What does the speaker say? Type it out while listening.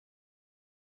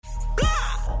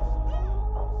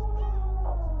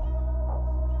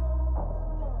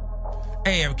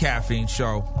AM Caffeine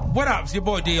Show. What up? It's your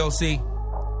boy DOC.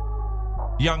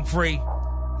 Young Free.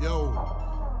 Yo.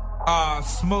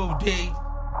 Smooth D.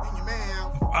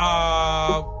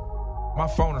 My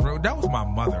phone is ringing. That was my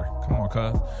mother. Come on,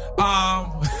 cuz.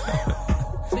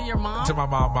 To your mom? To my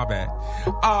mom, my bad.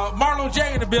 Marlo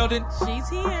J in the building. She's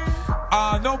here.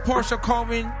 No Portia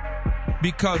Coleman.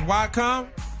 Because why come?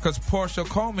 Because Portia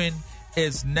Coleman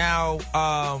is now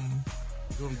not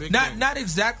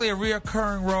exactly a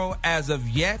reoccurring role as of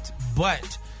yet,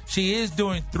 but she is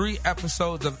doing 3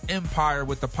 episodes of Empire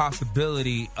with the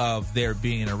possibility of there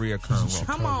being a reoccurring role.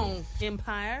 Come on,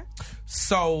 Empire.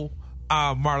 So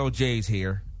Marlo J's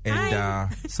here, and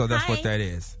so that's what that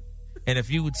is. And if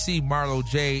you would see Marlo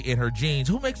J in her jeans,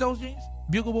 who makes those jeans?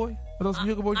 Bugle Boy? Are those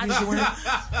Bugle Boy jeans you're wearing?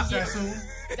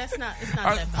 That's not. It's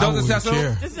not that bad. Those are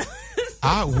care.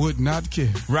 I would not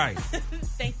care. Right.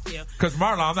 Thank you. Because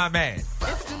Marlo, I'm not mad.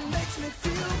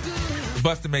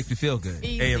 Buster makes me feel good.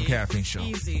 Easy. AM Caffeine Show.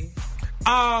 Easy.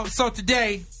 So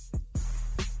today,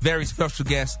 very special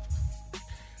guest,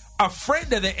 a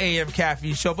friend of the AM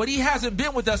Caffeine Show, but he hasn't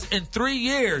been with us in 3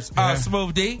 years.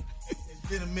 Smooth D. It's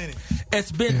been a minute.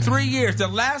 It's been 3 years. The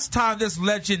last time this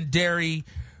legendary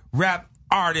rap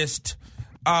artist,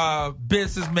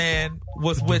 businessman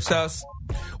was with us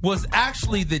was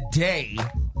actually the day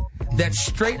that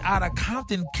Straight Outta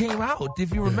Compton came out.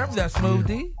 If you remember that, Smooth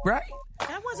D, right?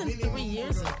 That wasn't 3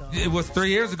 years ago. It was 3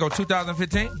 years ago,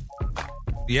 2015.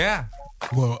 Yeah.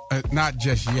 Well, not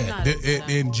just yet. Not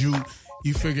exactly. In June,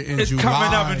 you figure in It's July.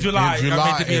 coming up in July. I mean,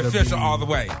 to be it'll official all the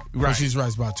way. Well, Right. she's right.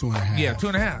 It's about 2.5. Yeah,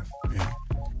 2.5. Yeah.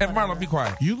 And Marlon, be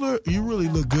quiet. You really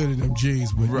look good in them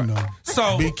jeans, but you know,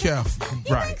 So be careful.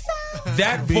 Right.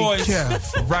 That Be voice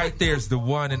careful. right there is the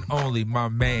one and only my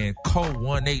man,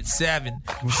 Cold187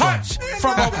 Hutch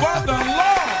from above the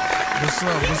law.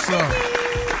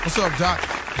 What's up, Doc?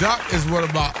 Doc is one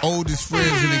of my oldest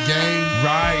friends in the game.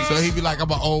 Right. So he'd be like, I'm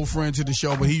an old friend to the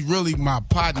show, but he's really my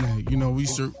partner. You know, we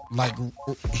used to like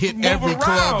hit Move every around.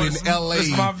 club in LA It's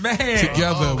my man.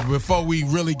 together before we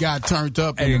really got turned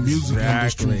up in the music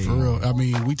industry for real. I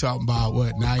mean, we talking about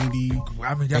what, 90?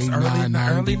 I mean, that's 89,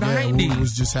 early 90s. Yeah, we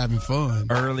was just having fun.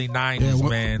 Early 90s,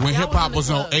 man. When hip hop was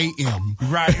was on in AM.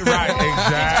 Right, exactly.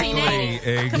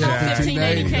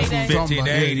 1580.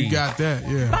 1580. You got that,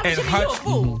 yeah.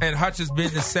 And Hutch has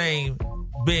been the same,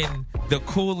 been the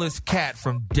coolest cat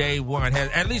from day one.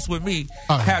 At least with me,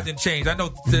 hasn't changed. I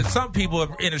know there's some people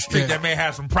in the street that may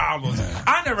have some problems.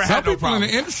 I never had no problems. Some people in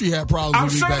the industry had problems I'm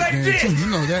with me sure back they then, did. too. You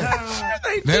know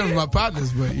that. They was my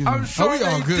partners, but you know. I'm sure we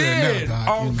all they good did. now, Doc.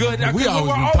 Oh, you know. good. We always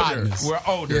we're been older. partners. We're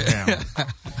older now.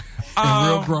 And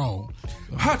real grown.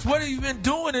 Hutch, what have you been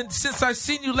doing? And since I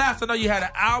seen you last, I know you had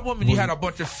an album and you had a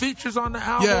bunch of features on the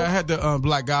album. Yeah, I had the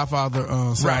Black Godfather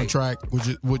soundtrack,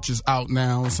 which is out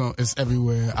now. So it's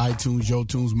everywhere: iTunes,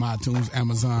 YoTunes, MyTunes,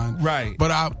 Amazon. Right.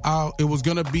 But it was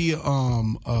gonna be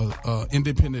a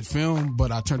independent film,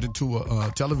 but I turned it to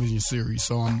a television series.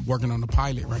 So I'm working on the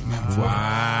pilot right now.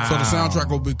 Wow. So the soundtrack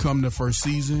will become the first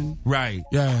season. Right.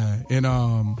 Yeah, and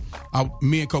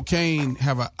me and Cocaine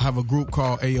have a group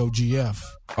called AOGF.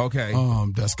 Okay.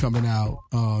 That's coming out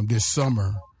this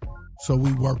summer. So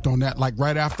we worked on that. Like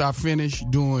right after I finished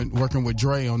working with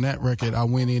Dre on that record, I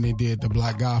went in and did the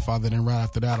Black Godfather. Then right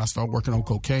after that, I started working on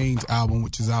Cocaine's album,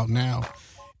 which is out now.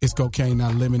 It's Cocaine,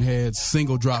 Not Lemonhead.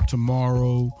 Single drop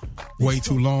tomorrow. Way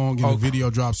Too Long, and the video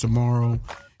drops tomorrow.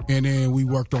 And then we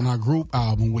worked on our group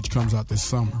album, which comes out this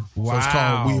summer. Wow. So it's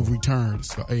called We Have Returned.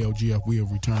 It's called AOGF, We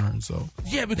Have Returned. So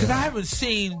yeah, because I haven't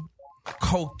seen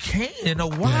Cocaine in a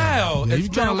while. Yeah, It's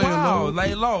been a while.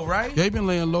 Lay low, right? Yeah, he been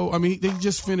laying low. I mean, they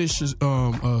just finished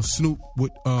Snoop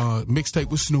with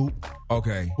mixtape with Snoop.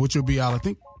 Okay. Which will be out, I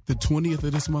think, the 20th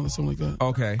of this month or something like that.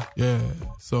 Okay. Yeah.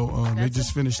 So they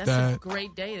just finished that's that. a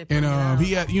great day to bring and it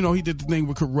he had, he did the thing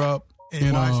with Corrupt.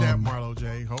 And why is that, Marlo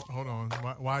J? Hold on.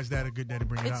 Why is that a good day to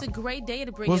bring it out? It's a great day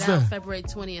to bring What's it out, that? February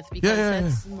 20th, because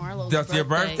that's Marlo's That's your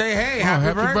birthday. Hey, Oh, happy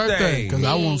happy birthday! Because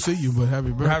I won't Thanks. see you, but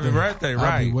happy birthday. Happy birthday, I'll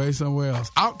right. be way somewhere else.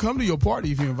 I'll come to your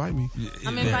party if you invite me.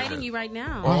 I'm inviting you right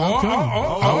now. I'll come.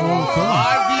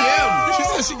 She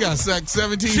said she got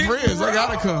 17 friends. I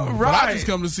gotta come. But I just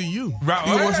come to see you. Right.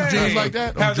 You want some jeans like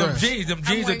that? Have Or them dress? jeans. Them I'm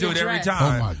jeans that do it wearing a every dress.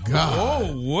 time. Oh my God.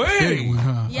 Oh, wait. Fitted one,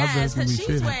 huh? I bet Yes, it's gonna be because she's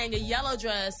fitted. wearing a yellow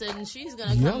dress and she's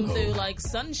gonna come Yellow. through like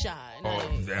sunshine. Oh,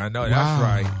 Hey. I know. That's Wow.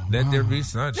 right. Let there be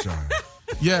sunshine.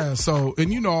 Yeah, so,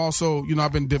 and also,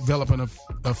 I've been developing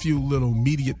a few little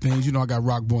media things. I got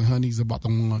Rock Boy Honeys about to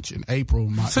launch in April.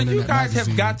 My So you internet guys magazine.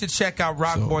 have got to check out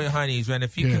Rock Boy Honeys, man.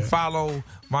 If you can follow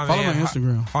my Follow man me on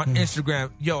Instagram. on Yeah. Instagram.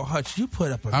 Yo, Hutch, you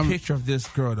put up a picture of this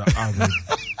girl the other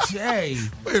day.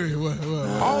 Wait, what?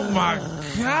 Oh my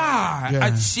God. Yeah.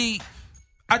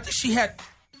 I think she had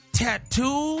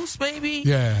tattoos, maybe.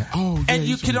 Yeah. Oh, yeah. And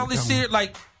you could only see it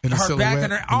like her back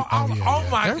and her. Oh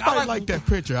my God! Everybody liked that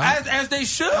picture. As they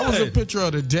should. That was a picture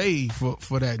of the day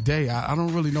for that day. I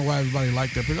don't really know why everybody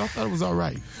liked that picture. I thought it was all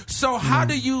right. So how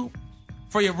do you,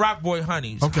 for your Rock Boy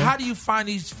honeys, how do you find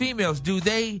these females? Do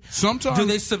they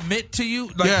submit to you?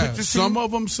 Like some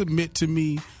of them submit to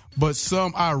me. But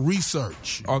some I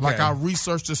research. Okay. Like I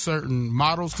researched a certain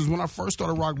models. Because when I first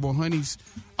started Rock Boy Honeys,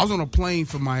 I was on a plane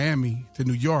from Miami to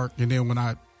New York. And then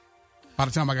by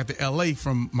the time I got to L.A.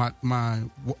 from my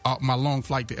long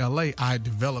flight to L.A., I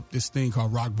developed this thing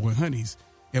called Rock Boy Honeys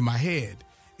in my head.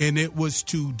 And it was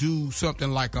to do something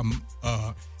like a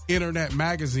internet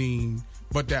magazine,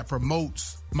 but that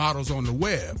promotes models on the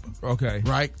web. Okay.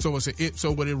 Right? So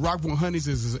so what Rock Boy Honeys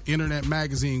is an internet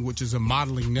magazine, which is a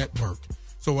modeling network.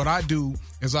 So what I do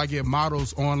is I get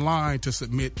models online to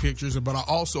submit pictures, but I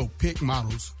also pick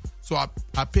models. So I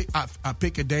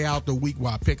pick a day out the week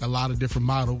where I pick a lot of different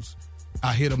models.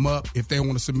 I hit them up. If they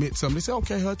want to submit something, they say,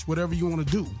 okay, Hutch, whatever you want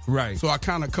to do. Right. So I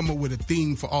kind of come up with a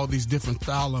theme for all these different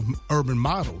style of urban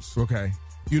models. Okay.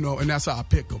 And that's how I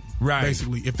pick them. Right.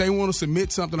 Basically, if they want to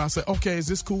submit something, I say, okay, is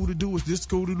this cool to do? Is this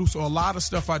cool to do? So a lot of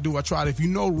stuff I do, I try to, if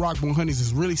Rock Boy Honeys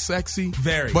is really sexy.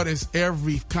 Very. But it's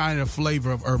every kind of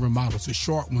flavor of urban models. It's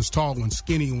short ones, tall ones,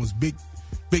 skinny ones, big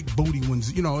booty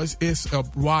ones. It's a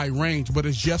wide range, but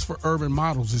it's just for urban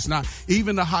models. It's not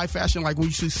even the high fashion, like when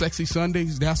you see Sexy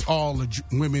Sundays, that's all the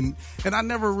women. And I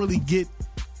never really get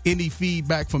any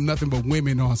feedback from nothing but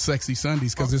women on Sexy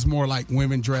Sundays because it's more like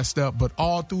women dressed up. But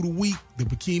all through the week, the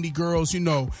bikini girls,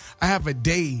 I have a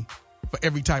day for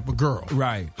every type of girl.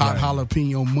 Right. Hot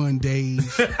jalapeno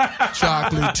Mondays,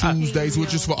 chocolate Tuesdays,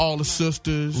 which is for all the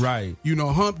sisters. Right.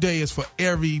 Hump Day is for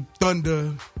every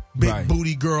thunder big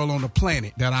booty girl on the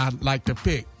planet that I like to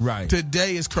pick. Right.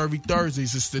 Today is Curvy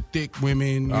Thursdays. It's the thick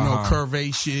women,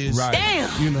 curvaceous. Right.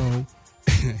 Damn.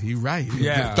 You're right.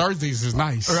 Yeah. Thursdays is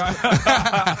nice. Right.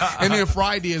 And then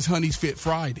Friday is Honey's Fit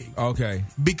Friday. Okay.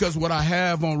 Because what I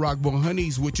have on Rock Boy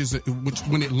Honeys, which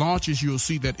when it launches, you'll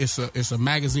see that it's a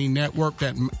magazine network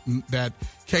that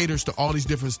caters to all these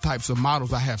different types of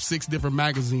models. I have 6 different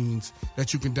magazines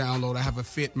that you can download. I have a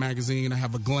Fit magazine. I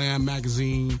have a Glam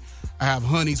magazine. I have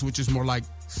Honeys, which is more like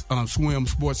swim,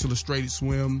 Sports Illustrated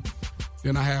swim.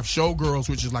 Then I have Showgirls,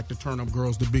 which is like the turn-up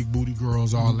girls, the big booty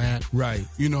girls, all that. Right.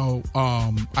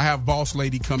 I have Boss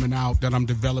Lady coming out that I'm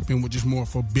developing, which is more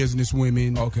for business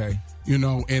women. Okay.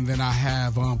 And then I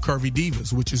have Curvy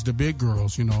Divas, which is the big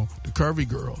girls, the curvy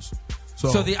girls.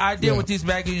 So the idea with these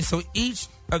magazines, so each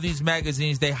of these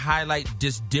magazines, they highlight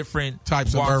just different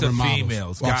types of urban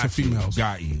females. Walks of females.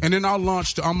 Got you. And then I'm going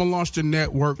to launch the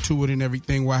network to it and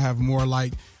everything where I have more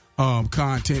like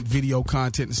content, video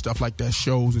content and stuff like that,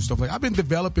 shows and stuff like that. I've been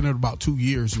developing it about 2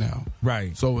 years now.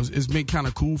 Right. So it's been kind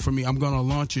of cool for me. I'm going to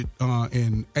launch it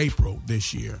in April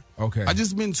this year. Okay. I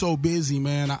just been so busy,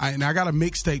 man. I got a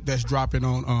mixtape that's dropping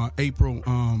on April,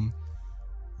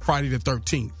 Friday the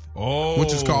 13th. Oh.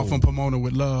 Which is called From Pomona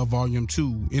with Love, Volume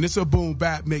 2. And it's a boom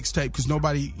bap mixtape because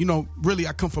nobody, really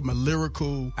I come from a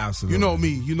lyrical. Absolutely.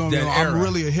 You know me. I'm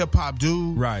really a hip hop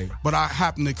dude. Right. But I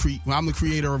happen to I'm the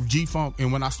creator of G-Funk.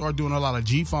 And when I started doing a lot of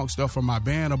G-Funk stuff for my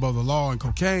band, Above the Law and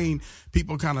Cocaine,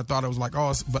 people kind of thought it was like,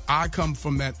 but I come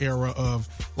from that era of,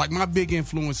 like, my big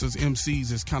influences,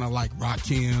 MCs, is kind of like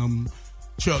Rakim,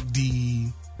 Chuck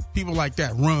D, people like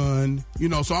that, Run.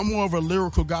 So I'm more of a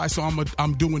lyrical guy. So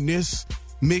I'm doing this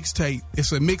mixtape.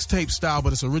 It's a mixtape style,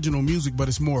 but it's original music, but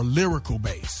it's more lyrical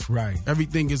based. Right.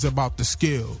 Everything is about the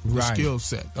skill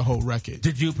set, the whole record.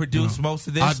 Did you produce most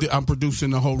of this? I'm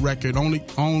producing the whole record. I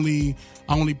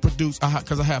only produce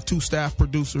because I have 2 staff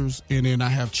producers, and then I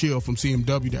have Chill from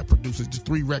CMW that produces the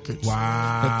 3 records.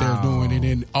 Wow. That they're doing, and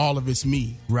then all of it's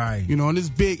me. Right. And it's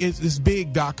big. It's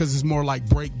big, Doc, because it's more like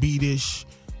breakbeat-ish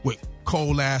with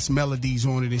cold ass melodies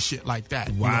on it and shit like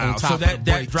that. Wow. So that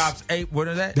drops what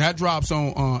is that? That drops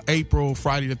on April,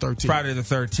 Friday the 13th. Friday the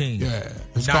 13th. Yeah.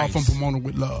 It's called From Pomona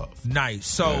with Love. Nice.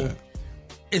 So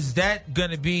is that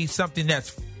going to be something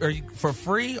that's for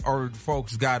free, or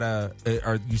folks gotta?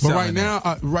 Are you selling?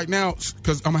 But right now,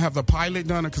 because I'm gonna have the pilot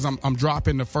done, because I'm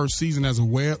dropping the first season as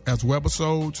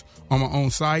webisodes on my own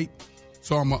site.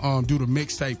 So I'm gonna do the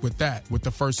mixtape with the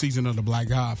first season of The Black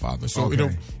Godfather. So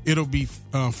it'll be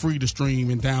free to stream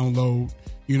and download.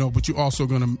 You know, but you're also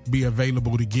going to be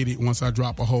available to get it once I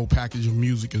drop a whole package of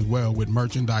music as well with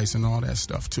merchandise and all that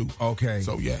stuff too. Okay.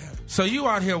 So yeah. So you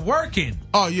out here working?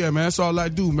 Oh yeah, man. That's all I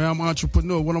do, man. I'm an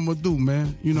entrepreneur. What I'm gonna do,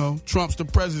 man? You know, Trump's the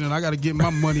president. I got to get my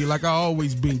money like I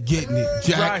always been getting it,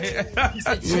 Jack. Right.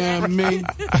 You know what I mean?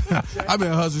 I've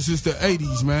been hustling since the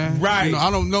 '80s, man. Right. You know,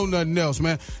 I don't know nothing else,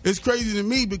 man. It's crazy to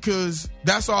me because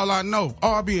that's all I know.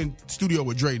 Oh, I'll be in studio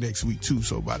with Dre next week too.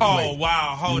 So by the way. Oh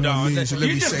wow, hold you know on. So let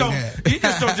me say that. You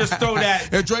just don't just throw that.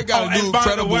 And Drake got a new and by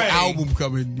the incredible way, album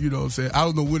coming. You know what I'm saying? I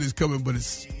don't know when it's coming, but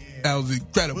it's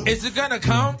incredible. Is it gonna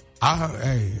come?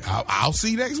 I'll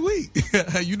see next week.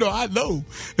 You know, I know.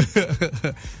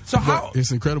 So how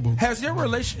it's incredible. Has your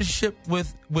relationship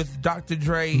with Dr.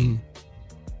 Dre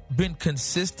been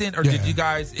consistent, or did you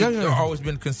guys always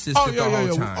been consistent the whole time?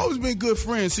 We've always been good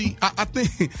friends. See, I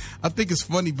think it's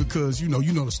funny because you know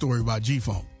the story about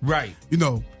G-Funk, right? You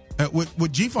know,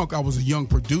 with G-Funk, I was a young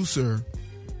producer,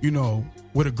 you know,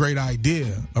 with a great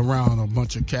idea around a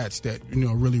bunch of cats that you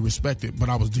know really respected, but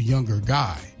I was the younger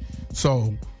guy.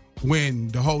 So when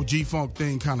the whole G-Funk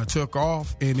thing kind of took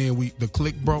off, and then the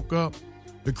clique broke up.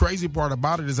 The crazy part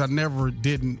about it is I never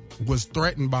was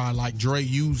threatened by like Dre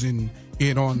using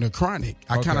it on the Chronic.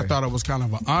 I kind of thought it was kind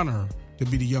of an honor to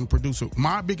be the young producer.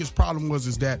 My biggest problem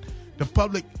is that the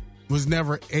public was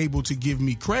never able to give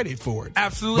me credit for it.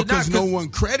 Absolutely because not. No one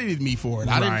credited me for it.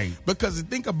 Right. Because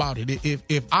think about it.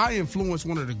 If I influenced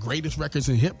one of the greatest records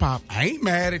in hip hop, I ain't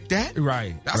mad at that.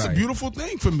 Right. That's a beautiful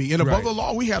thing for me. And above the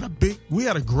law, we had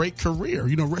a great career.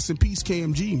 You know, rest in peace,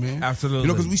 KMG, man. Absolutely. You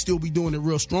know, because we still be doing it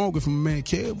real strong if my man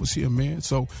Kev was here, man.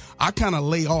 So I kind of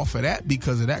lay off of that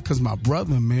because of that. Because my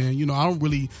brother, man, you know,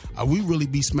 we really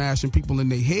be smashing people in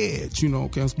their heads, you know,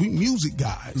 because we music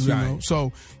guys, you know.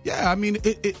 So yeah, I mean,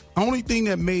 it only thing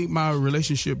that made my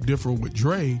relationship different with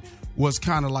Dre was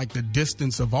kind of like the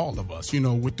distance of all of us, you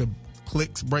know, with the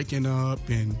cliques breaking up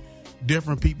and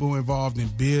different people involved in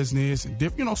business and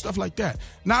you know, stuff like that.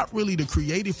 Not really the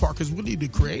creative part, because really the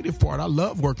creative part, I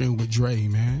love working with Dre,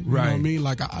 man. You know what I mean?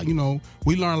 Like, you know,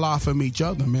 we learn a lot from each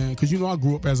other, man, because, you know, I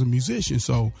grew up as a musician,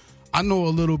 so I know a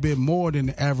little bit more than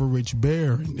the average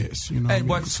bear in this, you know. And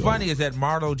what's funny is that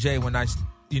Marlo J, when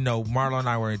Marlo and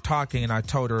I were talking, and I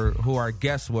told her who our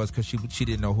guest was because she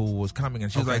didn't know who was coming,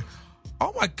 and she was like,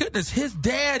 "Oh my goodness, his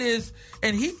dad is,"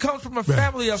 and he comes from a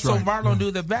family of. So Marlo knew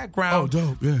the background. Oh,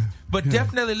 dope, yeah. But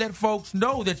definitely let folks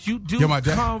know that you do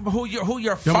come who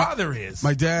your father is.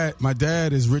 My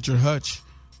dad is Richard Hutch,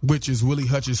 which is Willie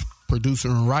Hutch's producer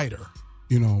and writer.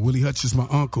 You know, Willie Hutch is my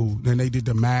uncle. Then they did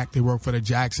the Mac. They worked for the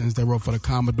Jacksons. They wrote for the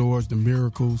Commodores, the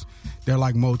Miracles. They're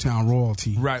like Motown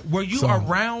royalty. Right. Were you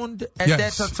around at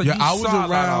that time? So I was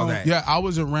saw around. All that. Yeah, I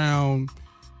was around.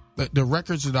 The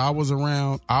records that I was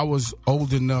around, I was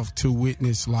old enough to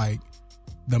witness like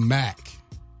the Mac.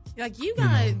 Like you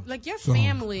guys, like your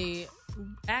family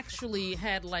actually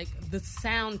had like the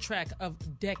soundtrack of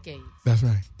decades. That's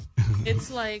right.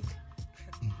 It's like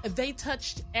they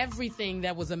touched everything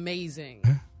that was amazing.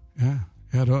 Yeah.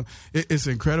 It's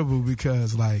incredible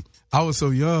because like I was so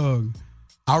young.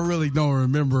 I really don't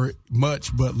remember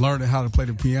much, but learning how to play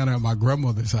the piano at my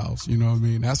grandmother's house. You know what I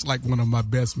mean? That's like one of my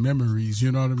best memories.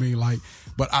 You know what I mean? Like,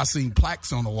 but I seen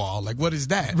plaques on the wall. Like, what is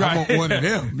that? Right. I want one of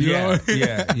them. You know what I mean?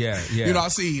 Yeah. You know, I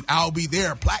seen "I'll be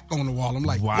there" plaque on the wall. I'm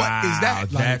like, wow, what is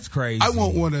that? Like, that's crazy. I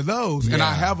want one of those, and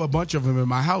I have a bunch of them in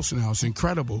my house now. It's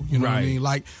incredible. You know what I mean?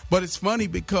 Like, but it's funny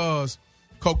because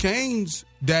Cocaine's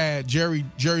dad, Jerry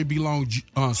B. Long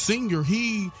Sr.,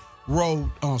 he wrote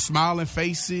Smiling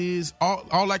Faces,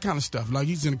 all that kind of stuff. Like,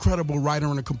 he's an incredible writer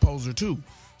and a composer too.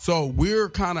 So we're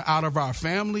kind of out of our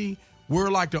family. We're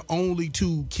like the only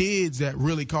two kids that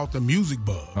really caught the music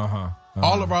bug.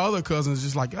 All of our other cousins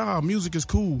just like, music is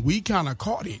cool. We kind of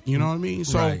caught it. You know what I mean?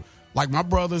 So like my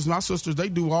brothers, my sisters, they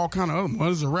do all kind of. One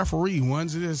is a referee,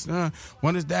 one's this,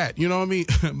 one is that. You know what I mean?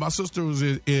 My sister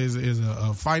is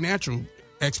a financial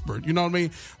expert. You know what I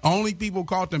mean? Only people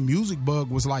caught the music bug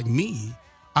was like me.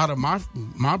 Out of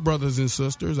my brothers and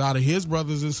sisters, out of his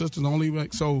brothers and sisters, only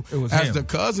so as him. The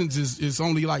cousins it's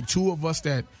only like two of us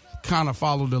that kind of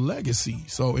follow the legacy.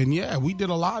 So and we did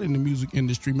a lot in the music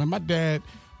industry. Man, my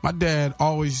dad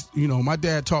always, you know, my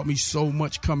dad taught me so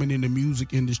much coming in the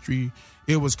music industry.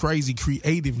 It was crazy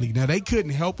creatively. Now they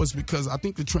couldn't help us because I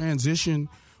think the transition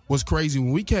was crazy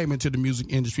when we came into the music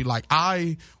industry. Like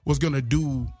I was gonna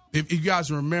do, if you guys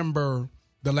remember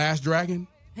The Last Dragon.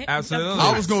 Absolutely.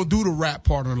 I was going to do the rap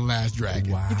part of The Last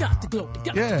Dragon. Wow. You got the glow.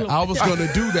 I was going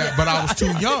to do that, but I was too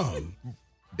young.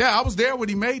 Yeah, I was there when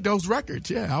he made those records.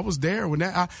 Yeah, I was there when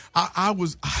that. I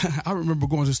remember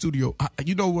going to the studio.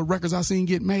 You know what records I seen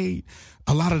get made?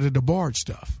 A lot of the DeBarge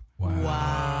stuff.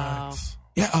 Wow.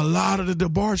 Yeah, a lot of the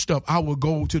DeBarge stuff, I would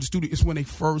go to the studio. It's when they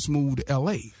first moved to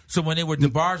L.A. So when they were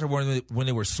DeBarge or when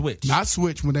they were Switch? Not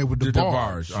Switch, when they were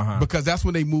DeBarge. Because that's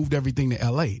when they moved everything to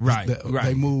L.A. Right.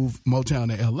 They moved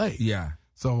Motown to L.A. Yeah.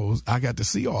 So I got to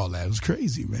see all that. It was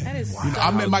crazy, man. That is I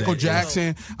met Michael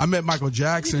Jackson.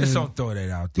 You just don't throw that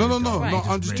out there. No.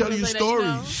 I'm just telling you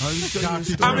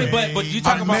stories. I mean, but you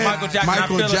talking about Michael Jackson.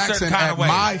 Michael I feel Jackson a certain kind at of way.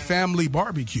 my family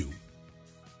barbecue.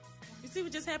 You see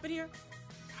what just happened here?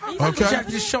 Michael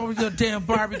Jackson just showed your damn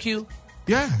barbecue.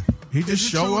 Yeah. He just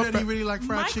showed up. That he really like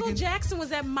fried Michael chicken? Jackson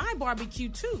was at my barbecue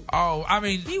too. Oh, I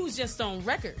mean, He was just on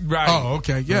record. right. Oh,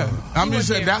 okay, yeah. I'm just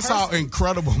saying there that's how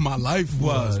incredible my life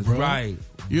was, bro. right.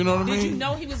 You know what I mean? Did you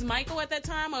know he was Michael at that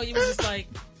time, or you was just like,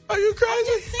 Are you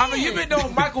crazy? I mean, you've been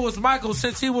knowing Michael was Michael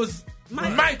since he was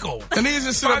Michael. And he's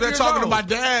just sitting up there 5 years talking to old. my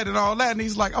dad and all that, and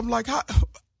he's like, I'm like,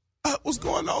 what's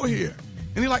going on here?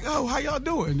 And he's like, oh, how y'all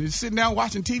doing? And he's sitting down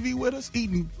watching TV with us,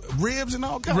 eating ribs and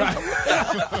all kinds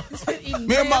of stuff.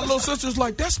 Me and my little sister's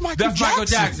like, that's Michael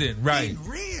Jackson. Right.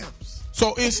 Ribs.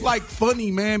 So it's like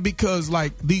funny, man, because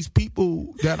like these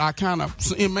people that I kind of,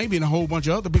 and maybe in a whole bunch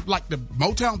of other people, like the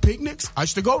Motown picnics, I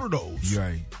used to go to those.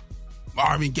 Right.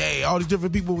 Marvin Gaye, all these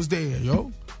different people was there,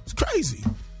 yo. It's crazy.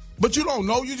 But you don't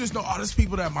know. You just know, there's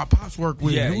people that my pops work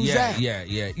with. Who's that? Yeah.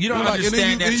 You don't Like,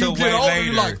 understand that till way older, later.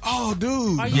 you're like, oh,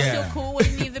 dude. are you still cool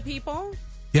with any of the people?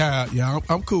 Yeah,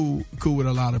 I'm cool with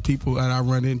a lot of people that I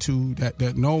run into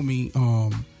that know me.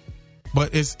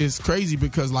 But it's crazy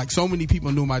because like so many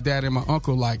people knew my dad and my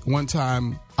uncle. Like one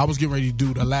time I was getting ready to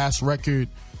do the last record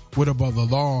with a brother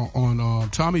Law on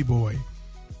Tommy Boy,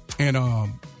 and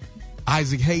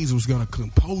Isaac Hayes was gonna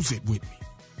compose it with me.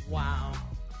 Wow.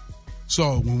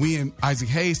 So when we and Isaac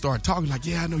Hayes started talking, like,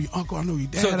 yeah, I know your uncle, I know your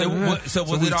dad. So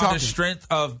was it on the strength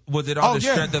of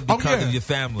because of your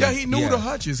family? Yeah, he knew the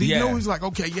Hutches. He knew. He's like,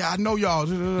 okay, yeah, I know y'all.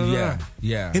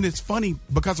 Yeah. And it's funny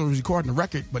because I was recording the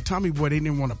record, but Tommy Boy, they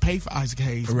didn't want to pay for Isaac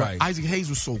Hayes. Right. But Isaac Hayes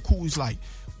was so cool. He's like,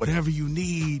 whatever you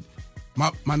need.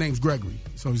 My name's Gregory.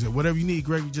 So he said, whatever you need,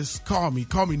 Gregory, just call me.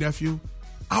 Call me, nephew.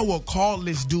 I will call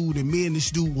this dude, and me and this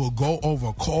dude will go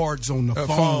over chords on the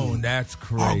phone. That's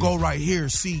crazy. I'll go right here,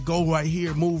 go right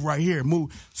here, move right here,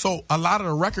 move. So a lot of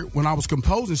the record, when I was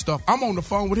composing stuff, I'm on the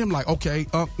phone with him like, okay,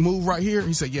 move right here.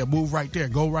 He said, yeah, move right there,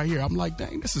 go right here. I'm like,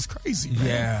 dang, this is crazy, man.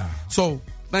 Yeah. So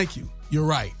thank you. You're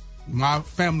right. My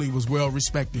family was well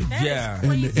respected in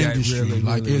the industry.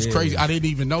 Really it's crazy. is. I didn't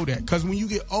even know that. Because when you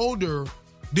get older,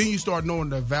 then you start knowing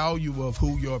the value of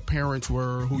who your parents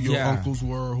were, who your uncles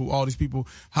were, who all these people,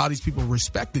 how these people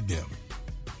respected them.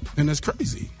 And that's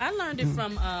crazy. I learned it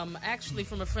from actually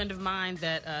from a friend of mine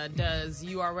that does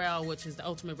URL, which is the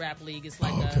Ultimate Rap League. It's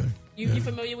like you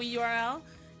familiar with URL?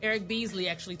 Eric Beasley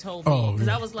actually told me because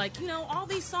I was like, all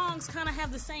these songs kind of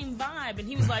have the same vibe, and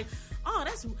he was like, "Oh,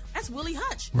 that's Willie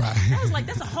Hutch." Right. I was like,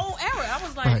 "That's a whole era." I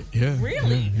was like,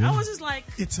 "Really?" I was just like,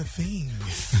 It's a theme.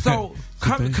 So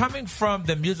coming from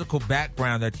the musical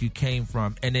background that you came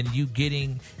from, and then you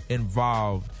getting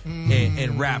involved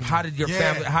in rap, how did your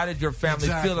family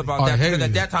feel about that? Because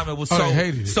at that time it was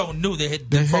so new. They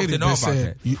folks didn't know about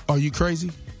that. Are you crazy?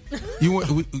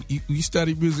 You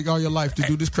studied music all your life to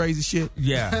do this crazy shit?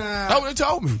 Yeah. That's what they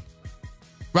told me.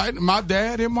 Right? My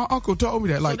dad and my uncle told me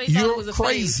that. Like, so you're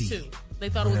crazy. Phase too. They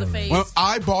thought it was a phase. Well,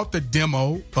 I bought the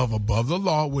demo of Above the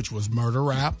Law, which was murder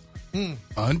rap,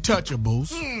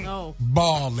 Untouchables,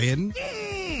 Ballin',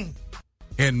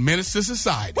 and Menace to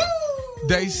Society. Woo!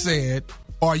 They said,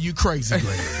 are you crazy,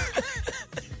 Greg?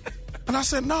 And I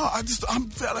said, no, I'm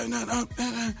feeling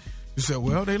that. He said,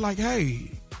 well, they like,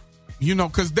 hey,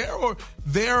 because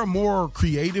they're more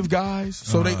creative guys,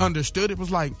 so they understood it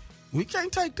was like, we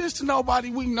can't take this to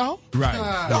nobody we know. Right.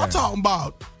 Y'all talking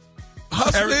about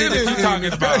hustling. Everything that you're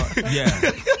talking about.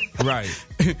 Yeah.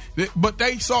 Right. But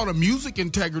they saw the music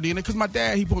integrity in it because my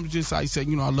dad, he put me just he said,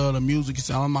 I love the music. He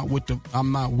said, I'm not with the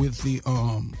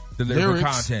the lyrical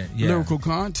content. Yeah. Lyrical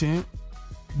content.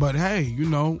 But hey,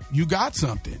 you got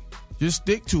something. Just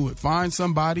stick to it. Find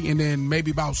somebody, and then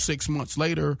maybe about 6 months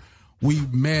later, we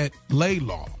met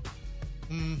Laylaw.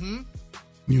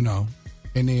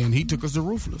 And then he took us to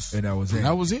Ruthless. And that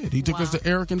was it. He took us to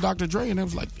Eric and Dr. Dre, and it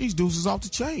was like, these dudes is off the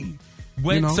chain.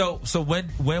 So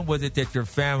when was it that your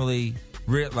family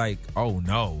like, oh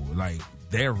no, like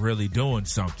they're really doing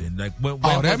something? Like when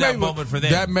was that moment for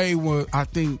them? That May was, I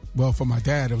think, for my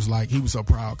dad, it was like he was so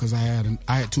proud because I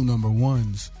had 2 number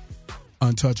ones,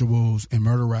 Untouchables and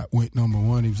Murder Rap went number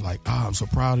 1. He was like, I'm so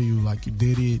proud of you, like you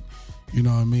did it. You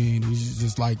know what I mean? He's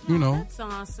just like, That's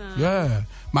awesome. Yeah.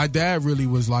 My dad really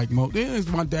was like, my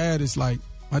dad is like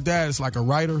a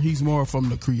writer. He's more from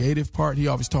the creative part. He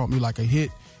always taught me like a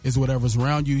hit is whatever's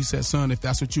around you. He said, son, if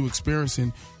that's what you're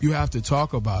experiencing, you have to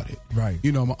talk about it. Right.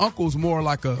 You know, my uncle's more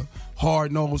like a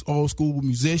hard-nosed, old-school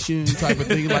musician type of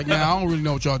thing. Like, man, I don't really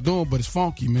know what y'all doing, but it's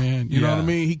funky, man. You know what I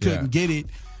mean? He couldn't get it.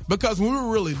 Because when we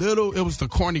were really little, it was the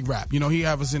corny rap. You know, he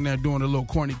have us in there doing a little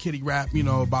corny kitty rap, you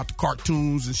know, about the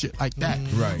cartoons and shit like that.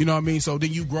 Right. You know what I mean? So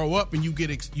then you grow up and you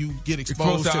get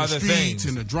exposed to the streets things.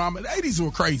 and the drama. The 80s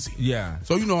were crazy. Yeah.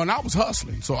 So, you know, and I was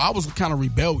hustling. So I was kind of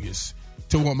rebellious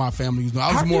to what my family was doing.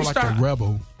 I was more like a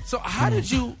rebel. So how did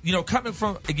you, you know, coming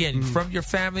from, again, from your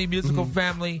family, musical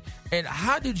family, and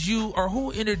how did you, or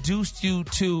who introduced you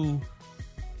to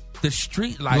the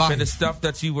street life and the stuff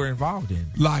that you were involved in?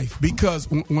 Life, because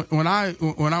when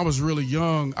I was really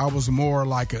young, I was more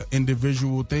like an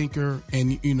individual thinker,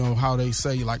 and you know how they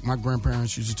say, like my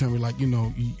grandparents used to tell me, like, you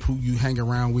know, who you hang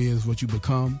around with is what you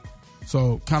become.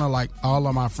 So kind of like all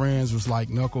of my friends was like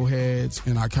knuckleheads,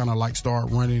 and I kind of like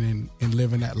started running and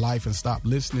living that life and stopped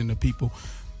listening to people.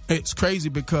 It's crazy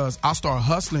because I started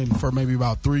hustling for maybe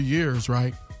about 3 years,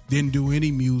 right? Didn't do any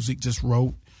music, just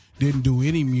wrote. Didn't do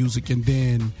any music, and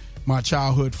then my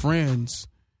childhood friends,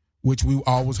 which we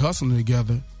always hustling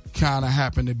together, kind of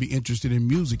happened to be interested in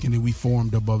music, and then we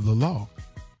formed Above the Law.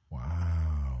 Wow.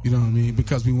 You know what I mean?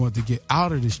 Because we wanted to get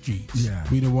out of the streets. Yeah.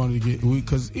 We didn't want to get,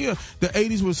 because the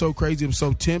 80s was so crazy, it was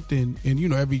so tempting, and you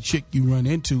know, every chick you run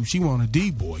into, she want a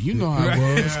D-boy. You know how it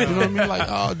was. You know what I mean? Like,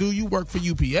 oh, dude, you work for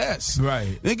UPS.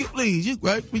 Right. Nigga, please, you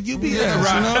work for UPS. Yeah,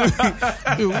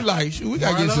 right. You know? Dude, we like, we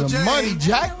got to get some money,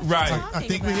 Jack. Right. I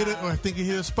think we hit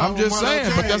a spot. I'm just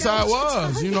saying, but that's how it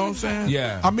was. You know what I'm saying?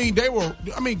 Yeah. I mean,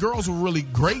 girls were really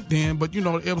great then, but you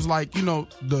know, it was like, you know,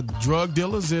 the drug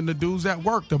dealers and the dudes at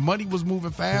work, the money was moving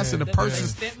fast, and the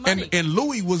purses, and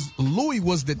Louis was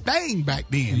the thing back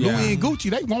then. Yeah. Louis and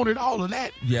Gucci, they wanted all of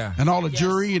that. Yeah. And all the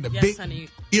jewelry and the big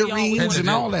earrings and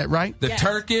all that, right? The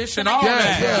Turkish and all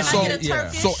that.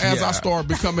 So as I started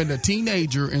becoming a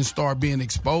teenager and started being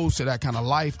exposed to that kind of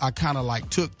life, I kind of like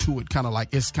took to it, kind of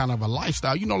like it's kind of a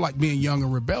lifestyle. You know, like being young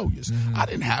and rebellious. I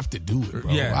didn't have to do it, bro.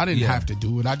 I didn't have to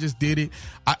do it. I just did it.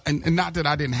 And not that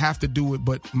I didn't have to do it,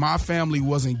 but my family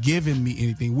wasn't giving me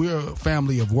anything. We're a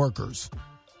family of workers.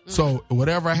 So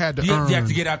whatever I had to earn, you have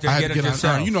to get out there and get it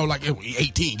yourself. You know, like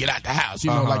 18, get out the house.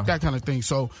 You know, like that kind of thing.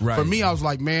 So for me, I was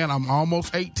like, man, I'm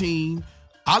almost 18.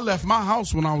 I left my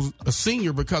house when I was a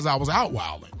senior because I was out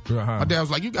wilding. My dad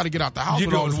was like, you got to get out the house. You're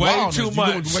doing way too much.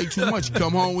 You're doing way too much. You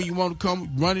come home when you want to come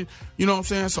running. You know what I'm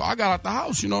saying? So I got out the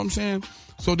house. You know what I'm saying?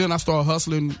 So then I started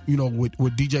hustling, you know,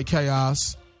 with DJ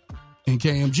Chaos and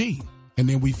KMG. And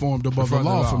then we formed Above the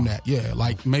Law from that. Yeah,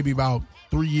 like maybe about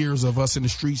 3 years of us in the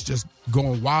streets just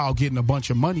going wild, getting a bunch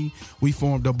of money. We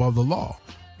formed Above the Law,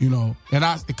 you know, and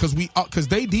because they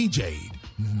DJ'd,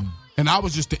 and I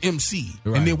was just the MC,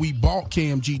 and then we bought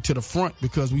KMG to the front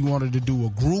because we wanted to do a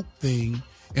group thing.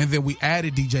 And then we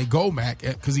added DJ Gomac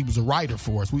because he was a writer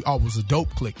for us. We always a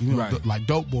dope clique, you know, like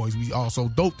dope boys. We also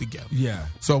dope together. Yeah.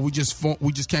 So we just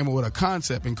came up with a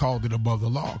concept and called it Above the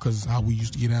Law because how we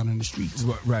used to get out in the streets.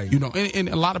 Right. You know, and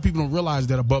a lot of people don't realize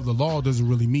that Above the Law doesn't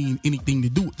really mean anything to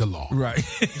do with the law. Right.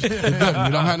 It doesn't. It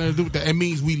don't have nothing to do with that. It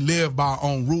means we live by our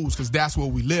own rules because that's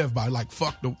what we live by. Like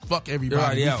fuck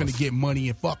everybody. We finna get money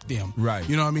and fuck them. Right.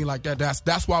 You know what I mean? Like that.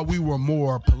 That's why we were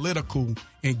more political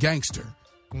and gangster.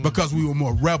 Because we were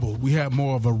more rebel. We had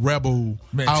more of a rebel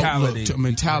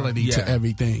mentality to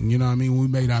everything. You know what I mean? When we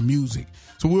made our music.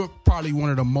 So we were probably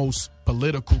one of the most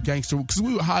political gangster because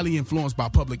we were highly influenced by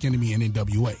Public Enemy and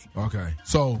NWA. Okay.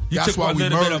 So that's why we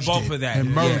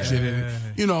merged it.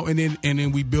 You know, and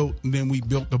then we built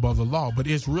Above the Law. But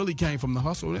it really came from the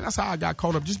hustle. And that's how I got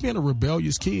caught up, just being a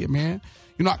rebellious kid, man.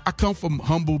 You know, I come from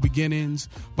humble beginnings,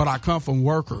 but I come from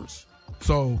workers.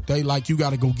 So they like, you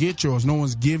got to go get yours. No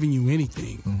one's giving you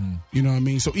anything. You know what I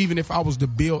mean? So even if I was to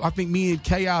build, I think me and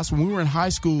Chaos, when we were in high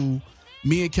school,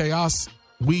 me and Chaos,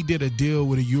 we did a deal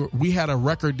with we had a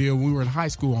record deal when we were in high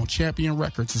school on Champion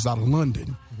Records. It's out of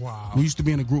London. Wow. We used to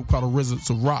be in a group called the Wizards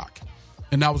of Rock.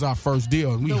 And that was our first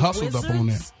deal. And we hustled up on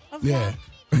that. Yeah.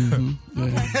 Yeah.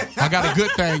 I Got a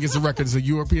Good Thing is a record. It's a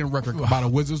European record by the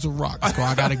Wizards of Rock. It's called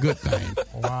I Got a Good Thing.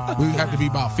 Wow. We had to be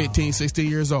about 15, 16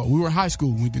 years old. We were in high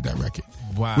school when we did that record.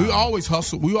 Wow. We always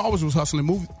hustled. We always was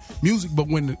hustling music, but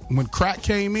when crack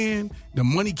came in, the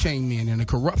money came in and the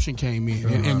corruption came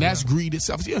in. And that's greed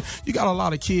itself. You got a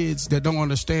lot of kids that don't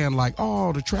understand, like,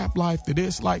 oh, the trap life, the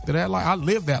this life, the that life. I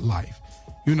live that life,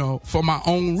 you know, for my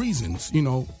own reasons, you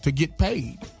know, to get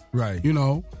paid. Right. You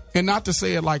know, and not to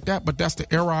say it like that, but that's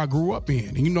the era I grew up in.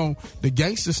 And, you know, the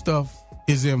gangster stuff,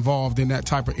 is involved in that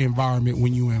type of environment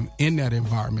when you in that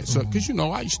environment. So, because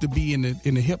I used to be in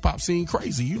the hip hop scene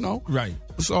crazy, Right.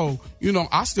 So,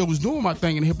 I still was doing my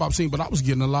thing in the hip hop scene, but I was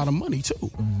getting a lot of money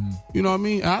too. You know what I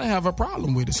mean? And I didn't have a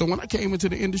problem with it. So when I came into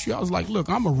the industry, I was like, look,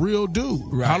 I'm a real dude.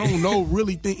 Right. I don't know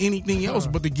really anything else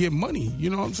but to get money. You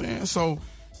know what I'm saying? So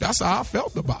that's how I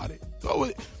felt about it.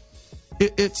 So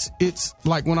it's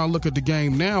like when I look at the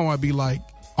game now, I'd be like,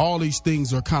 all these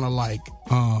things are kind of like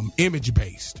image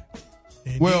based.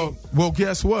 Well,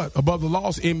 guess what? Above the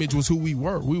Law's image was who we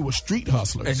were. We were street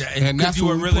hustlers, and that's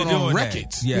what we really put on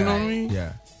records. Yeah. You know what I mean?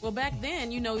 Yeah. Well, back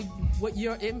then,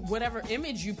 whatever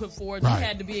image you put forward, Right. you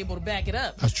had to be able to back it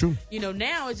up. That's true.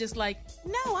 Now it's just like,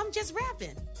 no, I'm just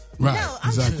rapping. Right. No, I'm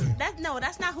exactly.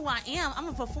 that's not who I am. I'm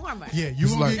a performer. Yeah,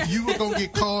 you were gonna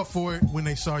get called for it when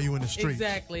they saw you in the street.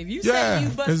 Exactly. If you say you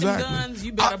busting guns,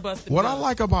 you better bust the What guns. I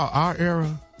like about our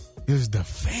era is the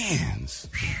fans.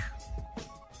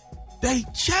 They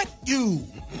check you.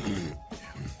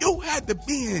 You had to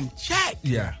be in check.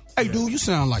 Yeah. Hey, dude, you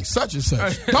sound like such and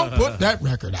such. Don't put that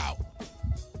record out.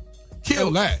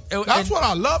 Kill that. That's what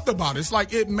I loved about it. It's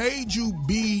like it made you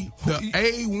be the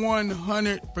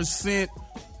A100%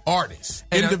 artist,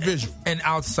 individual. And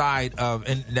outside of,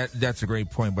 and that's a great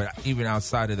point, but even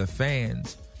outside of the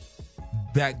fans,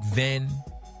 back then,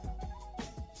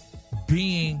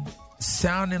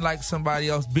 sounding like somebody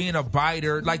else, being a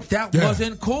biter, like that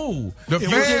wasn't cool. The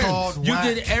fans, you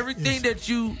did everything that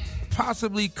you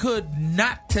possibly could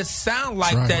not to sound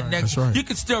like that next. That's right. You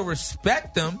could still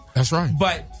respect them. That's right.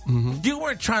 But you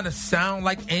weren't trying to sound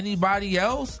like anybody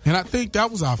else. And I think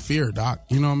that was our fear, Doc.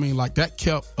 You know what I mean? Like that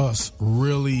kept us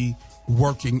really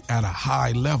working at a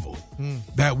high level.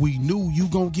 That we knew you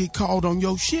gonna get called on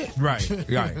your shit. Right.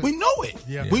 We know it.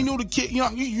 Yeah. We knew the kid.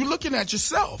 You're looking at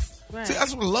yourself. Right. See,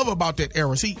 that's what I love about that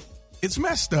era. See, it's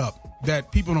messed up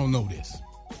that people don't know this.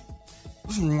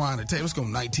 Let's rewind the tape. Let's go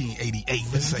 1988.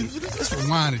 Let's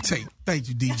rewind the tape. Thank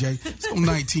you, DJ. Let's go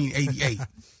 1988.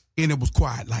 And it was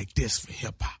quiet like this for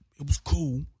hip hop. It was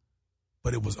cool,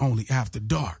 but it was only after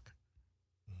dark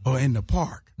or in the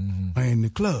park or in the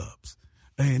clubs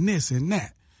and this and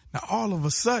that. Now, all of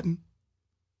a sudden,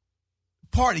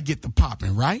 party get the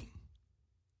popping, right?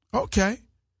 Okay.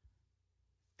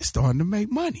 It's starting to make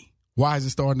money. Why is it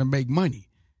starting to make money?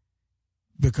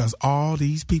 Because all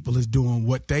these people is doing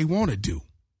what they want to do.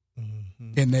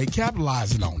 And they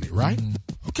capitalizing on it, right?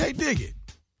 Okay, dig it.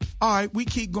 All right, we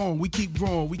keep going. We keep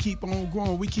growing. We keep on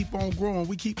growing. We keep on growing.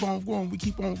 We keep on growing. We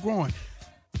keep on growing.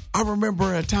 I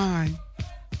remember a time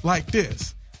like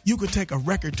this. You could take a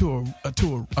record to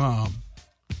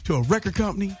a record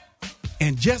company,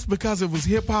 and just because it was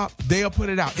hip hop, they'll put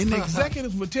it out. And the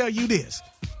executives will tell you this: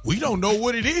 we don't know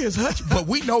what it is, Hutch, but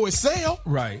we know it sell.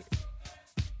 Right.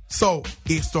 So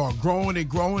it started growing and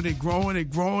growing and growing and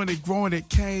growing and growing. It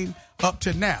came up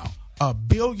to now $1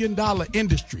 billion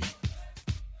industry.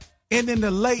 And in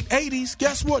the late 80s,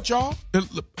 guess what, y'all?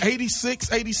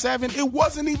 86, 87, it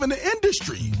wasn't even an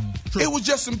industry. It was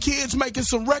just some kids making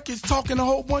some records, talking a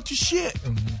whole bunch of shit.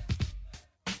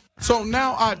 So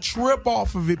now I trip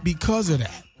off of it because of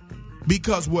that.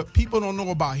 Because what people don't know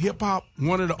about hip-hop,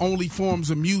 one of the only forms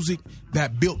of music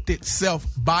that built itself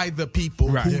by the people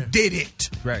who did it.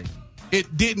 Right.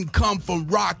 It didn't come from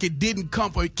rock. It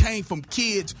came from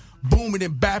kids booming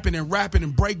and bapping and rapping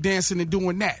and breakdancing and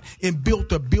doing that, and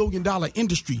built a $1 billion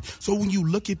industry. So when you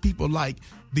look at people like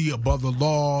the Above the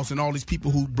Laws and all these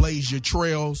people who blaze your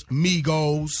trails,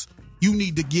 Migos, you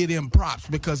need to give them props,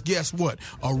 because guess what?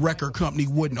 A record company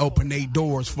wouldn't open their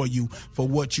doors for you for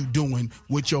what you doing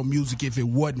with your music if it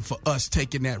wasn't for us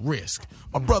taking that risk.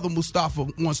 My brother Mustafa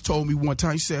once told me one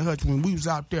time, he said, Hutch, when we was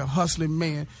out there hustling,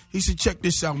 man, he said, check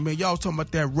this out, man. Y'all was talking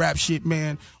about that rap shit,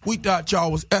 man. We thought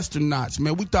y'all was astronauts,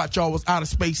 man. We thought y'all was outer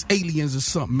space aliens or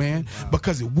something, man,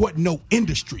 because it wasn't no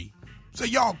industry. So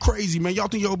y'all crazy, man. Y'all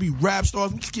think y'all be rap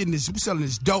stars? We just getting this. We selling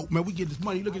this dope, man. We getting this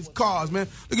money. Look at these cars, man.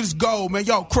 Look at this gold, man.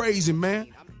 Y'all crazy,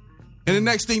 man. And the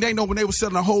next thing they know, when they were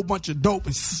selling a whole bunch of dope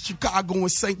in Chicago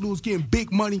and St. Louis, getting big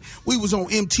money, we was on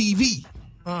MTV.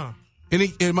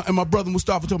 And my brother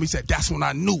Mustafa told me, he said, that's when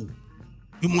I knew.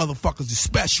 You motherfuckers is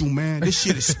special, man. This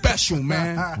shit is special,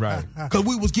 man. Right. Because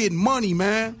we was getting money,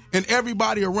 man. And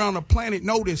everybody around the planet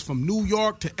know this, from New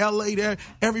York to L.A. there.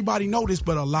 Everybody know this,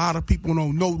 but a lot of people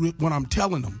don't know what I'm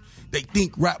telling them. They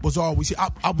think rap was always here.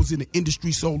 I was in the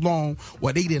industry so long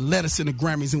where they didn't let us in the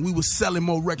Grammys, and we was selling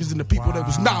more records than the people that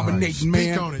was nominating,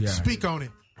 man. Speak on it. Speak on it.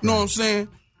 You know what I'm saying?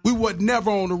 We were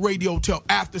never on the radio till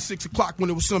after 6 o'clock when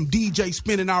there was some DJ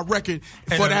spinning our record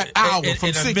for that hour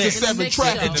from 6 to 7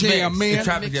 traffic jam, man.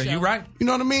 You right? You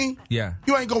know what I mean? Yeah.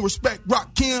 You ain't gonna respect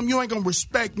Rakim. You ain't gonna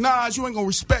respect Nas. You ain't gonna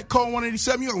respect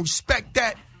Cold187. You ain't gonna respect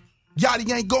that.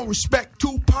 Yachty ain't gonna respect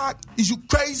Tupac. Is you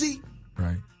crazy?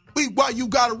 Right. Why you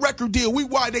got a record deal?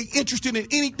 Why they interested in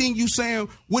anything you saying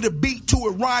with a beat to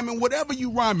it, rhyming, whatever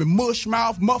you rhyming, mush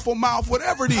mouth, muffle mouth,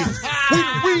 whatever it is. We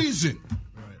the reason.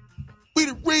 We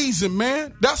the reason,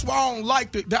 man. That's why I don't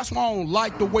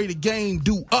like the way the game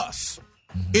do us.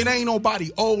 It ain't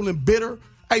nobody old and bitter.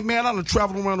 Hey, man, I done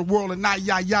traveled around the world and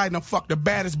and I fucked the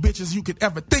baddest bitches you could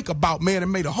ever think about, man,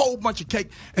 and made a whole bunch of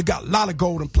cake and got a lot of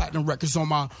gold and platinum records on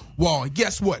my wall. And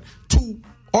guess what? 2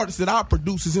 artists that I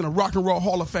produce is in a Rock and Roll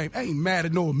Hall of Fame. I ain't mad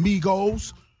at no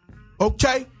amigos.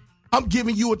 Okay? I'm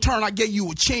giving you a turn. I gave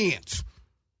you a chance.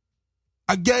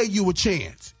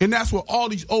 And that's what all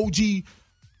these OG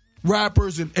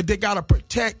rappers and they got to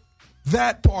protect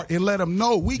that part and let them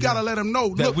know. We got to let them know.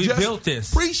 That look, we just built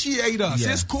this. Appreciate us.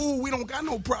 Yeah. It's cool. We don't got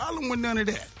no problem with none of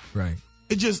that. Right.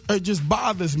 It just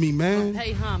bothers me, man.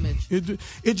 Pay homage.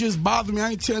 It just bothers me. I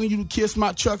ain't telling you to kiss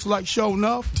my chucks like show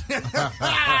enough.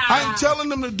 I ain't telling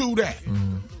them to do that.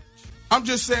 Mm-hmm. I'm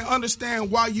just saying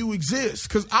understand why you exist.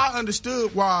 Because I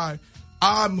understood why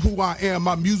I'm who I am,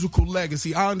 my musical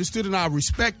legacy. I understood and I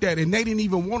respect that. And they didn't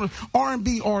even want to.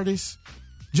 R&B artists,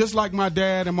 just like my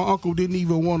dad and my uncle, didn't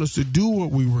even want us to do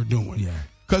what we were doing. Yeah.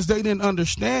 Because they didn't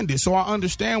understand it. So I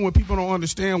understand when people don't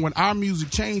understand when our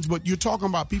music changed, but you're talking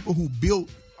about people who built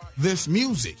this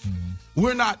music. Mm-hmm.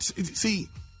 We're not, see,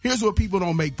 here's what people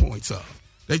don't make points of.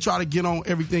 They try to get on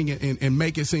everything and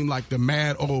make it seem like the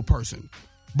mad old person.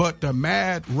 But the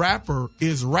mad rapper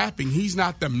is rapping. He's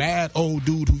not the mad old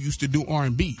dude who used to do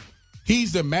R&B.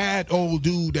 He's the mad old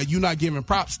dude that you're not giving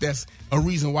props. That's a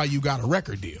reason why you got a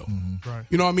record deal. Mm-hmm. Right.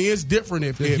 You know what I mean? It's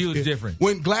different. Huge difference.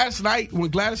 When Gladys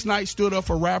Knight stood up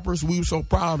for rappers, we were so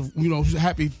proud of,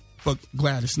 happy for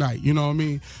Gladys Knight. You know what I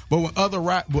mean? But when other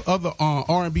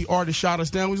R&B artists shot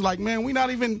us down, we was like, man, we're not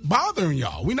even bothering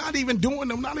y'all. We're not even doing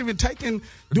them. Not even taking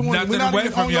nothing away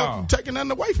from y'all. Taking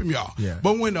nothing away from y'all. Yeah.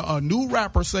 But when a new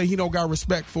rapper say he don't got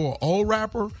respect for an old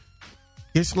rapper,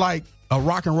 it's like a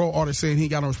rock and roll artist saying he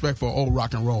got no respect for an old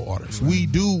rock and roll artist. We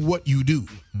do what you do.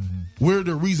 Mm-hmm. We're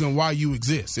the reason why you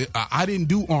exist. I didn't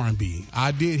do R&B.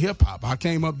 I did hip hop. I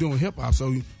came up doing hip hop,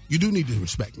 so you do need to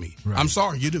respect me. Right. I'm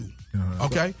sorry, you do. Uh-huh.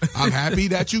 Okay? I'm happy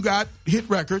that you got hit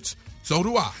records. So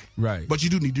do I. Right. But you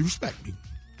do need to respect me.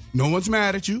 No one's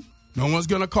mad at you. No one's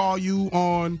going to call you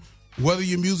on whether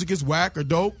your music is whack or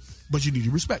dope, but you need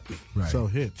to respect me. Right. So,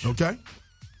 Hitch. Okay?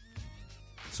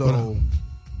 So,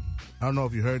 I don't know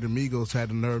if you heard the Migos had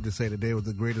the nerve to say that they were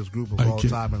the greatest group of all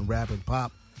time in rap and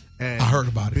pop. And I heard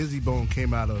about it. Busy Bone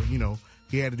came out of,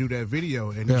 he had to do that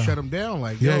video, and he shut him down.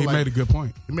 Like, he made a good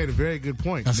point. He made a very good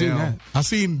point. I seen that. I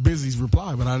seen Busy's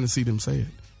reply, but I didn't see them say it.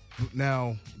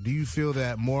 Now, do you feel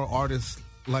that more artists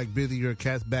like Busy or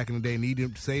cats back in the day need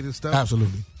him to say this stuff?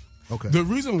 Absolutely. Okay. The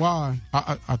reason why,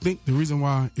 I think the reason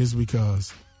why is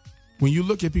because when you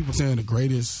look at people saying the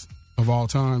greatest of all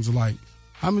times, like,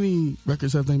 how many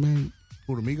records have they made?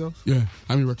 Who, the Migos? Yeah.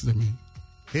 How many records have they made?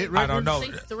 Hit records? I don't know. I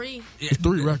think 3. It's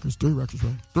 3 records. 3 records,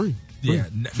 right? 3. Yeah.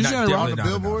 She's saying it right. On the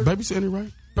Billboard? Baby saying it right?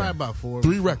 Probably about 4.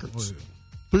 3 records.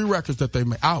 3 records that they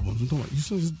made. Albums. You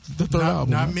said it's the third album.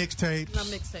 Not right? mixtapes. Not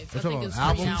mixtapes. I talking think it's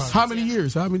about 3 albums? albums. How many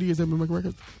years? How many years have they been making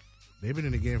records? They've been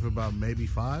in the game for about maybe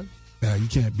 5. Yeah, you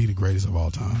can't be the greatest of all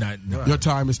time. No. Your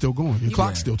time is still going. Your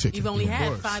clock's still ticking. You've only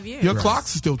had 5 years. Your clock's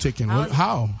still ticking.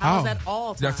 How? How is that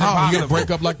all time? That's How? You gonna impossible.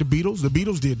 break up like the Beatles? The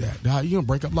Beatles did that. How you gonna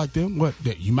break up like them? What?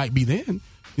 You might be then.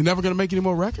 You're never gonna make any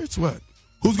more records? What?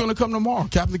 Who's gonna come tomorrow?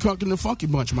 Captain Crunk and the Funky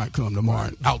Bunch might come tomorrow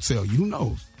and outsell you. Who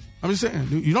knows? I'm just saying.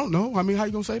 You don't know. I mean, how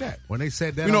you gonna say that? When they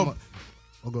said that, go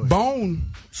ahead. Bone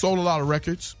sold a lot of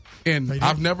records, and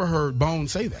I've never heard Bone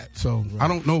say that. So I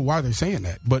don't know why they're saying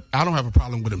that, but I don't have a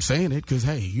problem with them saying it because,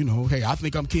 hey, I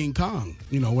think I'm King Kong.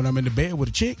 When I'm in the bed with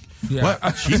a chick,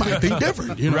 but she might think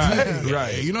different.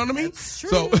 Right. You know what I mean? That's true.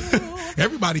 So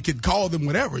everybody could call them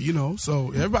whatever.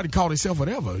 So everybody call themselves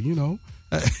whatever.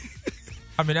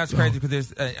 I mean, that's crazy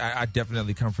because I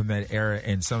definitely come from that era,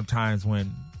 and sometimes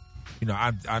when,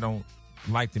 I don't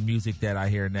like the music that I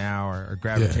hear now or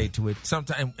gravitate to it.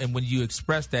 Sometimes, and when you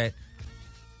express that,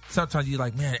 sometimes you're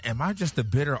like, man, am I just a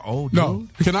bitter old dude? No.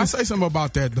 Can I say something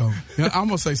about that, though? I'm going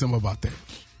to say something about that.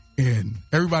 And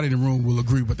everybody in the room will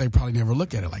agree, but they probably never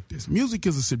look at it like this. Music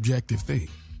is a subjective thing.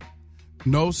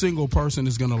 No single person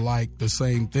is going to like the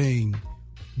same thing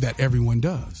that everyone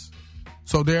does.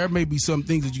 So there may be some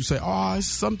things that you say,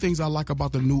 some things I like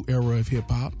about the new era of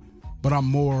hip-hop. but I'm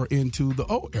more into the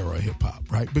old era hip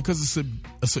hop, right? Because it's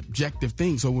a subjective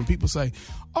thing. So when people say,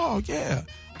 oh yeah,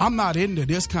 I'm not into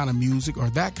this kind of music or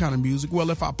that kind of music. Well,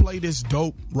 if I play this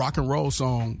dope rock and roll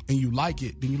song and you like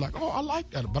it, then you're like, oh, I like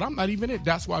that, but I'm not even it.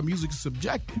 That's why music is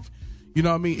subjective. You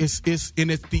know what I mean? It's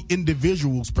the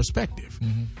individual's perspective.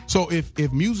 Mm-hmm. So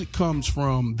if music comes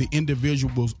from the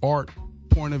individual's art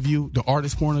point of view, the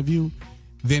artist's point of view,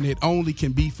 then it only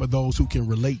can be for those who can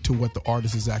relate to what the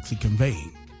artist is actually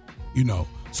conveying. You know,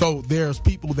 so there's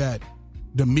people that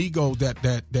the Migos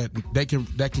that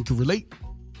can relate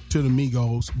to the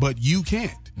Migos, but you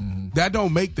can't. Mm-hmm. That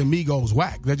don't make the Migos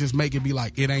whack. That just make it be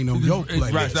like it ain't no yoke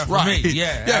playlist. Right, that's for me.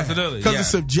 Yeah, absolutely. Because it's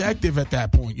subjective at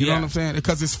that point. You know what I'm saying?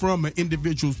 Because it's from an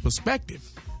individual's perspective.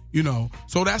 You know,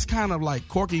 so that's kind of like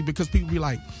quirky because people be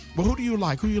like, well, who do you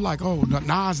like? Who you like? Oh,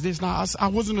 Nas, this, Nas.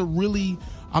 I'm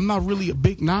not really a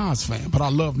big Nas fan, but I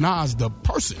love Nas, the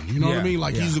person. You know what I mean?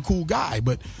 Like, he's a cool guy,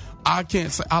 but I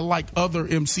can't say I like other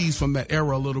MCs from that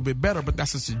era a little bit better, but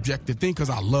that's a subjective thing because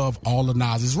I love all of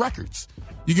Nas's records.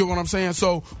 You get what I'm saying?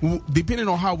 So depending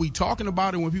on how we talking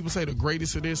about it, when people say the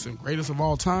greatest of this and greatest of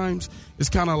all times, it's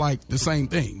kind of like the same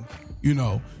thing. You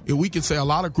know, if we could say a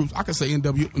lot of groups, I could say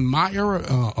NW in my era,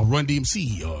 a Run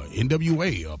DMC, or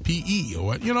NWA, or PE, or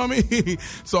what, you know what I mean?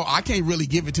 So I can't really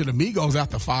give it to the Migos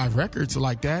after 5 records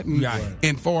like that.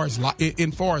 And far as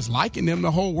liking them, the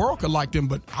whole world could like them,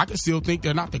 but I could still think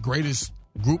they're not the greatest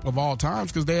group of all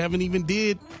times because they haven't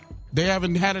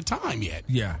had a time yet.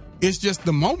 Yeah, it's just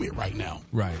the moment right now.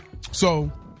 Right.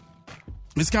 So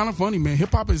it's kind of funny, man.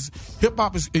 Hip hop is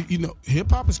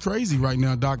crazy right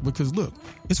now, Doc, because look,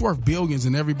 it's worth billions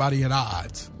and everybody at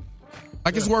odds.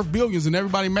 Like it's worth billions and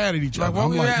everybody mad at each other.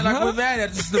 We're mad at.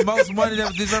 This is the most money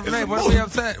that was ever made. What are we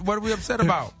upset? What are we upset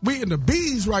about? We in the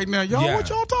bees right now, y'all. Yeah. What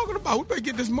y'all talking about? We better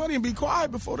get this money and be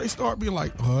quiet before they start being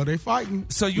like, oh, they fighting.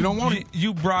 So you don't want it.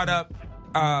 You brought up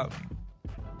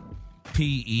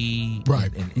PE,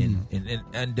 right, and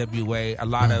NWA, a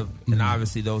lot of, and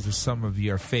obviously those are some of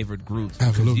your favorite groups.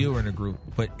 Absolutely. Because you were in a group,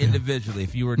 but individually,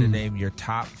 if you were to name your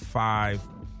top 5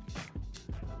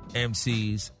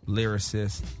 MCs,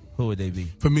 lyricists, who would they be?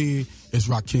 For me, it's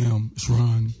Rakim, it's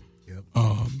Run,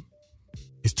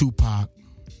 it's Tupac.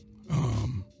 Let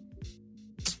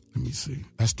me see.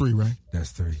 That's 3, right?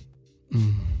 That's 3.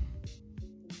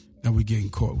 Now we getting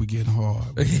caught. We getting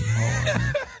hard.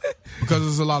 Man. Because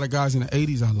there's a lot of guys in the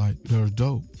 80s I like. They're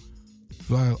dope.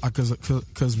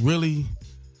 Because really,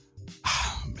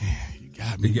 man, you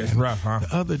got me. It gets rough, huh?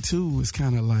 The other 2 is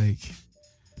kind of like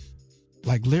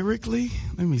lyrically.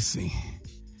 Let me see.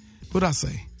 What'd I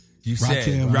say? You said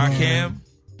Rakim,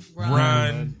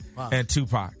 Run, and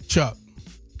Tupac.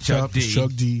 Chuck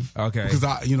D. Okay. Because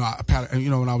I patted,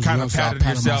 when I was young, so I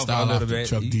patted myself a little bit.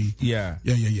 Chuck D. Yeah.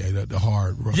 The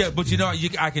hard. Rough. Yeah, but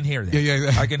I can hear that.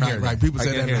 Yeah. I can hear that. Right. People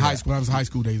said that in high school. When I was in high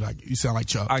school, they like, you sound like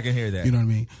Chuck. I can hear that. You know what I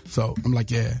mean? So I'm like,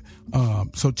 yeah.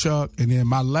 So Chuck, and then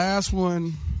my last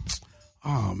one.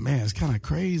 Oh man, it's kind of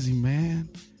crazy, man.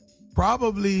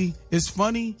 Probably it's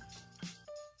funny,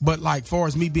 but like, far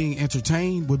as me being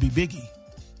entertained, would be Biggie.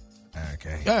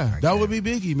 Okay. Yeah, that would be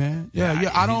Biggie, man.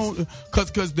 Yeah. I don't, cause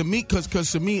to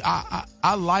me,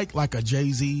 I like a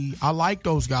Jay-Z. I like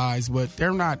those guys, but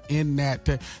they're not in that.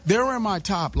 They're in my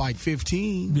top like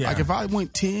 15. Yeah. Like if I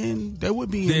went 10, they would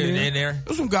be in there.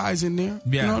 There's some guys in there.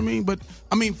 Yeah. You know what I mean? But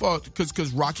I mean,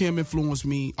 cause Rakim influenced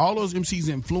me. All those MCs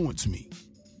influenced me.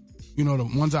 You know, the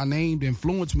ones I named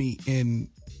influenced me, and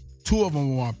 2 of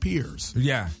them were my peers.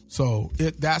 Yeah. So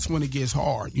that's when it gets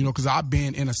hard, cause I've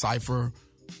been in a cypher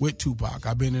with Tupac.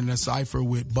 I've been in a cypher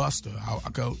with Busta. I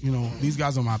go, these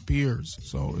guys are my peers.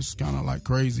 So it's kind of like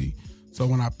crazy. So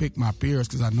when I pick my peers,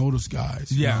 because I know those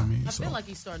guys. You know what I mean? I feel like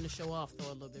he's starting to show off, though,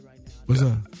 a little bit right now. What's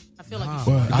that? I feel like he's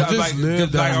I just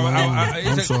lived that long.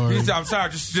 I'm sorry. I'm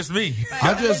sorry, just me.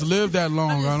 I just lived that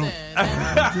long.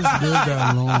 I just lived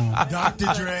that long. Dr.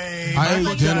 Dre. I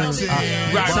ate dinner.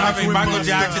 Michael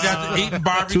Jackson eating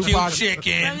barbecue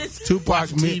chicken.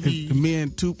 Tupac, me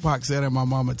and Tupac sat at my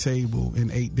mama's table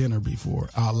and ate dinner before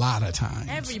a lot of times.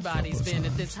 Everybody's been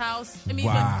at this house. I mean,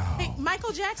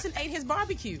 Michael Jackson ate his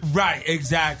barbecue. Right.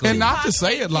 Exactly. And not to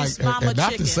say it like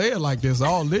this,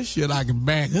 all this shit I can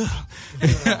back up.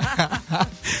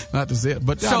 Not to say it,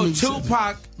 but so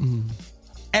Tupac.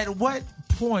 At what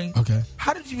point? Okay.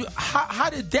 How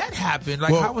did that happen?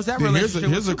 Like, how was that relationship?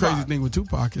 Here's a crazy thing with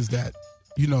Tupac is that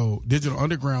Digital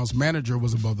Underground's manager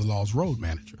was Above the Law's road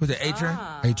manager. Was it Adrian?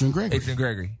 Adrian Gregory. Adrian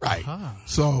Gregory. Right.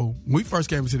 So when we first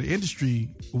came into the industry,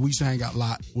 we used to hang out a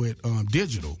lot with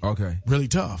Digital. Okay. Really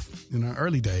tough in our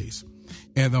early days.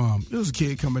 And there was a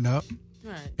kid coming up,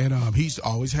 Right. And he used to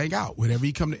always hang out. Whenever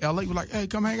he come to L.A., we're like, hey,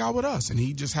 come hang out with us. And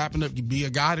he just happened to be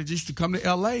a guy that just used to come to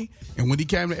L.A. And when he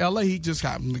came to L.A., he just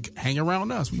happened to hang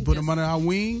around us. We put him under our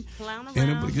wing. Clown around,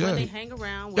 when they hang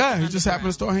around. He just happened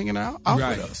to start hanging out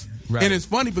with us. Right. And it's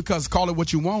funny because Call It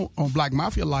What You Want on Black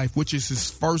Mafia Life, which is his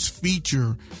first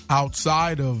feature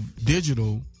outside of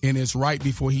digital, and it's right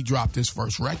before he dropped his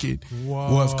first record,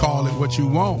 was Call It What You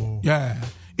Want. Yeah.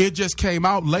 It just came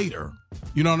out later.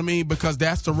 You know what I mean? Because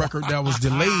that's the record that was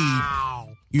delayed.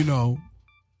 You know,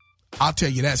 I'll tell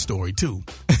you that story too.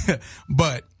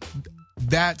 But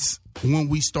that's when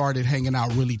we started hanging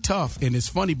out really tough. And it's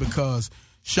funny because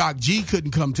Shock G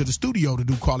couldn't come to the studio to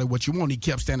do Call It What You Want. He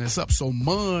kept standing us up. So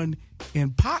Mun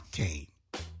and Pac came.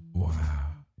 Wow.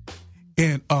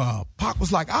 And Pac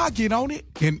was like, I'll get on it.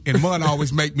 And Mun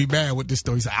always make me mad with this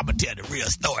story. He's like, I'm going to tell the real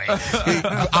story.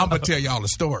 I'm going to tell y'all the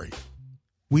story.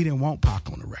 We didn't want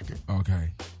Pac on the record.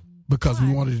 Okay. Because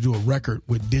we wanted to do a record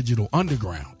with Digital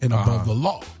Underground and Above the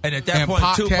Law. And at that point,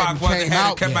 Tupac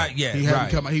wasn't come out yet. He hadn't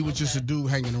come out. He was just a dude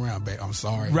hanging around, babe. I'm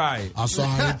sorry. Right. I'm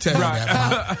sorry to tell you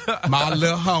that. My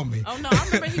little homie. Oh, no, I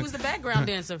remember he was the background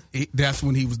dancer. That's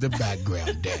when he was the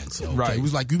background dancer. Okay? Right. He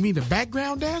was like, you mean the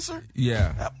background dancer?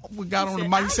 Yeah. We got on the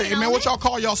mic and said, hey, man, what y'all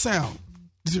call y'all sound?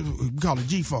 We call it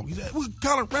G-Funk. He said, we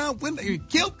call it around when they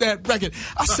killed that record.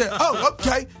 I said, oh,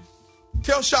 okay.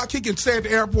 Tell Shock he can stay at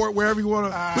the airport wherever you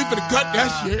want to. We finna cut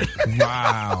that shit.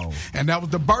 Wow. And that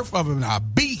was the birth of him. A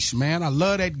beast, man. I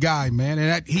love that guy, man.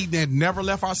 And he had never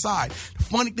left our side. The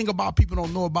funny thing about people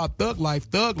don't know about Thug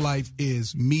Life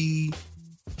is me,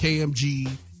 KMG,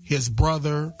 his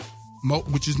brother,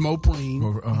 which is Mo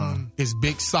Preem, his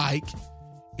Big Psych,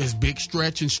 his Big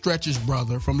Stretch and Stretch's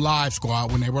brother from Live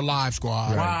Squad when they were Live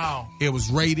Squad. Wow. It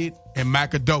was Rated and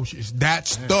Macadocious.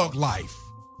 That's Thug Life.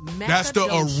 That's the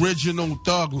original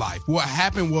Thug Life. What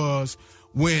happened was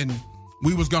when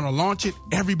we was going to launch it,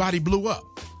 everybody blew up.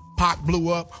 Pac blew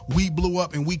up, we blew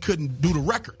up, and we couldn't do the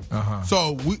record.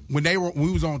 So when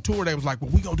we was on tour, they was like,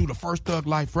 well, we going to do the first Thug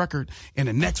Life record, and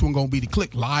the next one going to be the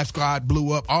Click. Live Squad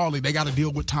blew up. They got to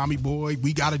deal with Tommy Boy.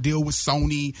 We got to deal with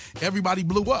Sony. Everybody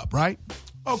blew up, right?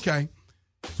 Okay.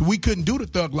 So we couldn't do the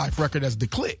Thug Life record as the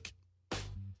Click.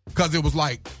 Because it was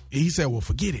like, he said, well,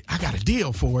 forget it. I got a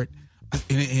deal for it.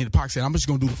 And Pac said, I'm just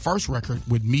going to do the first record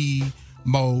with me,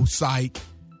 Mo, Psych,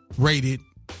 Rated,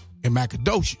 and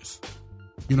Macadocious.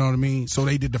 You know what I mean? So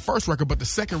they did the first record, but the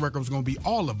second record was going to be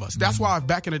all of us. That's why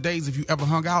back in the days, if you ever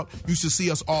hung out, you used to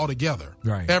see us all together.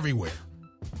 Right. Everywhere.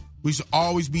 We used to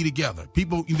always be together.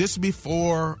 People, this is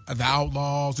before the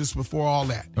Outlaws. This is before all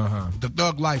that. The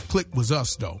Thug Life Clique was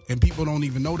us, though. And people don't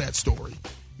even know that story.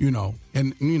 You know,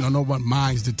 and, you know, no one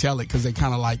minds to tell it because they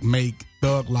kind of like make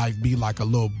Thug Life be like a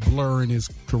little blur in his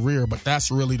career. But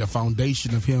that's really the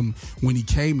foundation of him when he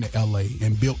came to L.A.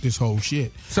 and built this whole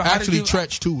shit. So actually,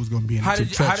 Tretch, too, was going to be in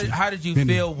it. How did you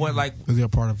feel when, like... Because they're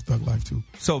part of Thug Life, too.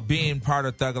 So being part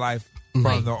of Thug Life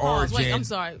from the origin... Wait, I'm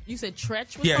sorry. You said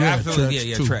Tretch was absolutely.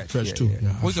 Tretch, too.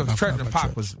 Yeah. Tretch and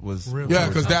Pac was yeah,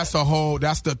 because that's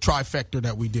the trifecta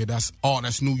that we did.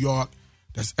 That's New York.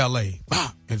 That's L.A.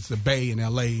 It's the Bay in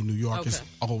L.A., New York. Okay. It's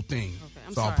a whole thing. Okay.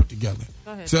 It's all put together.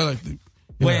 Go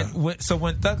ahead. So,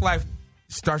 when Thug Life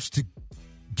starts to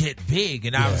get big,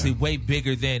 and obviously way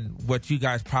bigger than what you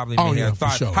guys probably may have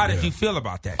thought, how did you feel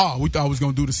about that? Oh, we thought we was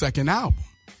going to do the second album.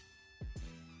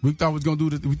 We thought we was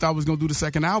gonna do the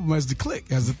second album as the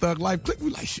Click, as the Thug Life Click. We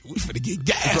like, shit, we finna get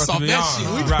gas off that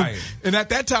shit. Right. And at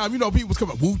that time, you know, people was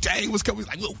coming, Wu-Tang was coming,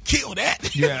 like, we'll kill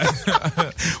that. Yeah.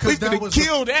 We finna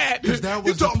kill that.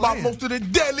 You talking about most of the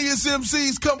deadliest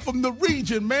MCs come from the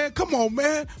region, man. Come on,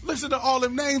 man. Listen to all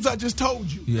them names I just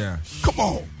told you. Yeah. Come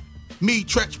on. Me,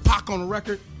 Tretch, Pac on the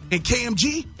record, and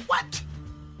KMG? What?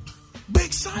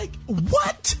 Big Psych?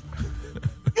 What?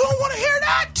 You don't want to hear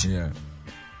that? Yeah.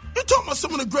 You're talking about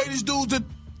some of the greatest dudes that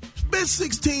spent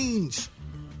 16s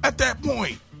at that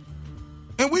point.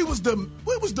 And we was the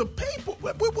people.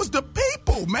 We was the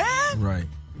people, man. Right.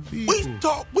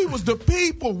 We was the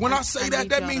people. When I say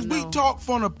that means we talk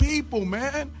for the people,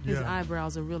 man. His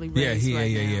eyebrows are really raised. Yeah.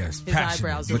 His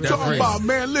eyebrows are really talking raised. About,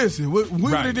 man, listen, we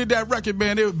would have did that record,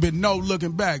 man, there would have been no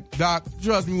looking back. Doc,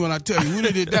 trust me when I tell you,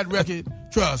 we did that record,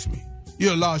 trust me,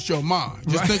 you'd lost your mind.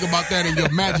 Just think about that in your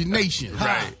imagination.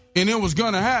 Right. And it was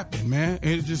gonna happen, man.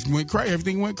 And it just went crazy.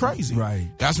 Everything went crazy.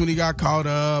 Right. That's when he got caught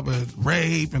up with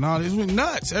rape and all this. It went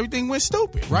nuts. Everything went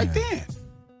stupid right then.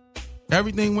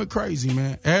 Everything went crazy,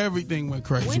 man. Everything went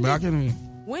crazy.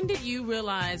 When did you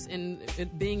realize, in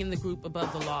being in the group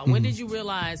Above the Law, when did you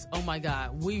realize, oh my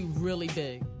God, we really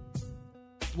big?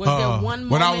 Was there one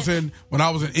moment? When I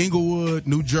was in Inglewood,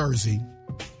 New Jersey,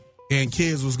 and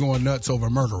kids was going nuts over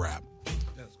murder rap,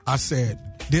 I said,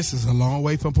 this is a long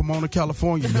way from Pomona,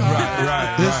 California.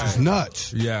 Right. This is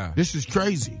nuts. Yeah. This is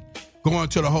crazy. Going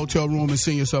to the hotel room and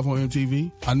seeing yourself on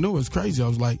MTV, I knew it was crazy. I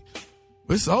was like,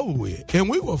 it's over with. And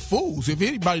we were fools. If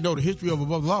anybody know the history of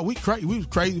Above the Law, we was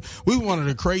crazy. We were one of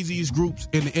the craziest groups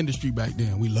in the industry back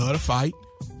then. We love to fight.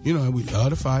 You know, we love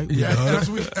to fight.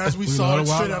 As we saw it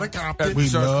straight out of Compton. We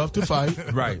love to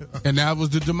fight. Right. And that was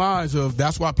the demise of,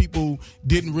 that's why people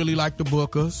didn't really like to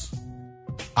book us.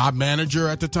 Our manager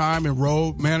at the time and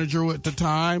road manager at the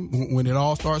time, when it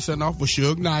all started setting off, was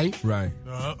Suge Knight. Right.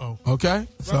 Okay?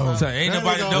 So ain't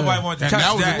nobody wanted to touch that. And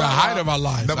that was at the height of our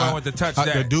lives. Nobody wanted to touch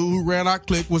that. The dude who ran our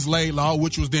clique was Laylaw,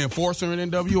 which was the enforcer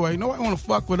in NWA. Nobody want to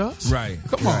fuck with us. Right.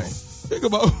 Come on. Think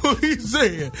about what he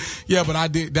said. Yeah, but I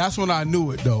did. That's when I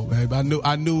knew it, though, babe. I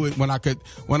knew it when I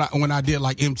did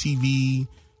like MTV,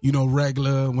 you know,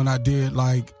 regular. When I did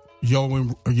like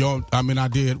I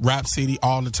did Rap City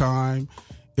all the time.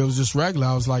 It was just regular.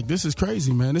 I was like, this is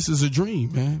crazy, man. This is a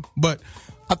dream, man. But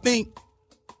I think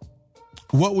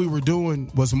what we were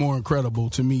doing was more incredible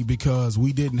to me because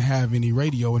we didn't have any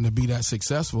radio, and to be that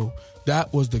successful,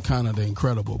 that was the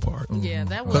incredible part. Yeah,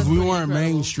 that was because we weren't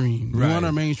incredible. Mainstream. Right. We weren't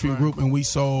a mainstream group, and we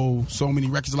sold so many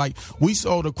records. Like we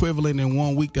sold equivalent in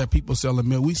 1 week that people sell a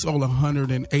million. We sold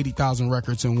 180,000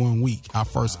 records in 1 week. Our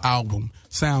first album,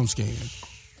 SoundScan.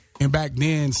 And back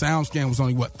then, SoundScan was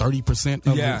only, 30%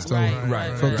 of it? So,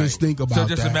 right. So just think about that.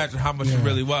 So just imagine how much it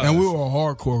really was. And we were a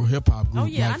hardcore hip-hop group. Oh,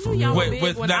 yeah, like, I knew y'all were big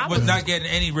with when I was... not getting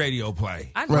any radio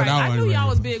play. I knew y'all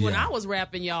was big when I was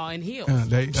rapping y'all in heels.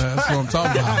 That's what I'm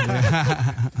talking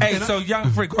about. Hey, so Young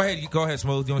Freak, go ahead,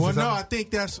 Smooth. You want to say something? I think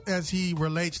that's, as he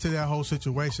relates to that whole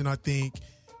situation, I think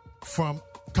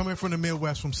coming from the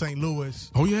Midwest, from St. Louis.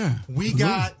 Oh, yeah. We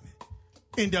got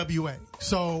NWA.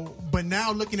 So, but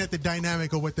now looking at the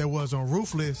dynamic of what there was on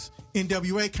Ruthless,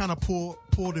 NWA kind of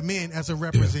pulled him in as a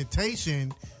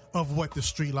representation of what the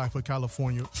street life of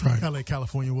California, LA,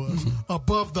 California was. Mm-hmm.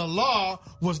 Above the Law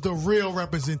was the real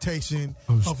representation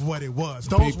of what it was.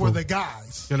 Those were the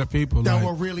guys that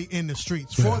were really in the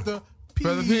streets for the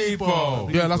people.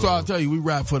 Yeah, that's why I'll tell you, we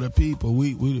rap for the people.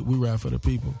 We rap for the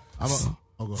people.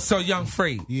 So, Young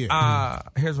Free,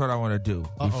 here's what I want to do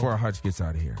before Hutch gets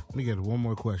out of here. Let me get one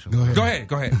more question. Go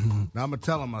ahead. Now, I'm going to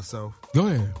tell him myself. Go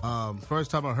ahead. First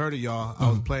time I heard of y'all,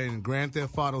 I was playing Grand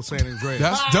Theft Auto San Andreas.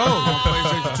 That's dope. On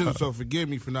PlayStation 2, so forgive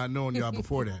me for not knowing y'all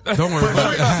before that. Don't worry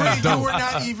about it. You were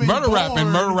not even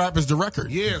Murder Rap is the record.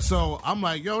 Yeah, so I'm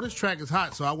like, yo, this track is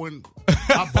hot. So I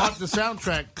bought the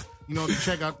soundtrack, to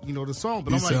check out, the song.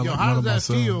 But I'm like, yo, how does that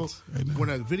feel when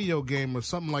a video game or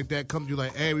something like that comes to you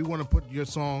like, hey, we want to put your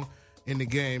song in the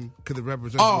game because it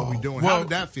represents what we're doing? How did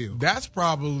that feel? That's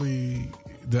probably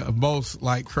the most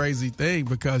crazy thing,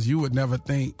 because you would never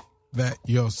think that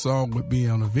your song would be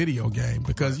on a video game,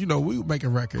 because we were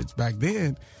making records back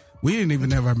then. We didn't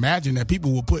even ever imagine that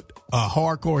people would put a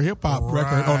hardcore hip hop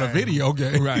record on a video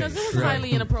game. Right. Because it was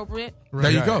highly inappropriate. There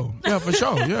you go. Yeah, for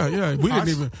sure. Yeah. We didn't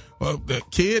even, the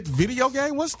kids video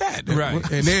game, what's that? Right.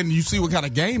 And then you see what kind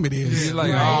of game it is. You're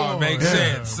like, it makes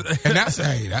sense. And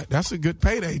that's a good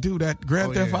payday, too. That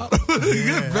Grand Theft Auto.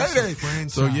 Good payday.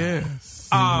 So, yeah.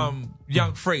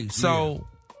 Young Free. So,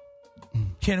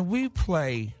 can we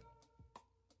play?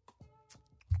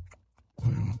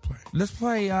 What do you want to play? Let's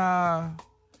play,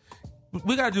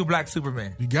 we got to do Black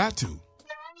Superman. You got to.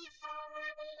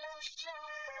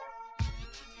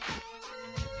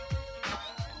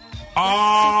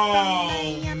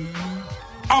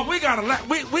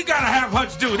 We gotta have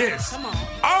Hutch do this. Come on.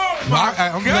 Oh my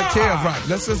I'm gonna let Kev rock.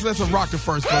 Let's rock it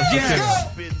first.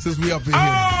 Yes. Since we up in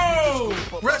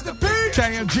here. Rest in peace,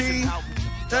 KMG.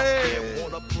 Hey.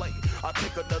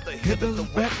 Hit the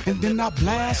back and then I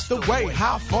blast away.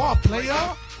 How far,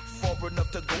 player? I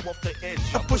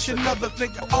push another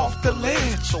nigga off the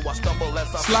ledge. So I stumble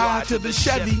as I slide to the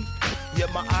Chevy. Yeah,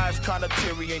 my eyes kinda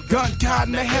teary and gun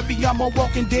kinda heavy. I'm a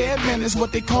walking dead man, is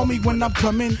what they call me when I'm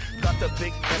coming. Got the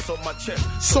big S on my chest.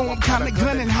 So I'm kinda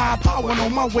gunning high powered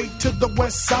on my way to the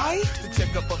west side.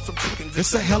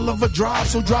 It's a hell of a drive,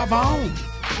 so drive on.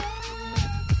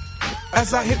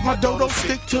 As I hit my dodo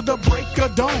stick to the break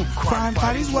of dawn. Crime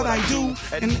fighting's what I do,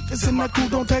 and niggas in my crew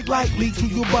don't take lightly to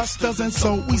you busters, and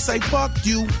so we say fuck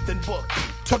you.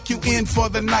 Tuck you in for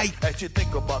the night. As you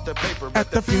think about the paper at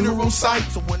the funeral site.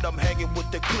 So when I'm hanging with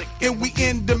the clique and we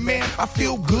in demand, I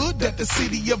feel good that the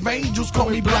city of angels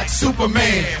call me Black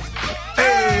Superman.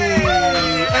 Hey,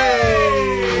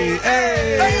 hey,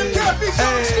 hey. Amcaffeine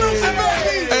Show exclusive,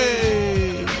 baby.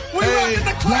 Hey, we rockin'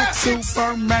 the Black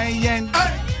Superman.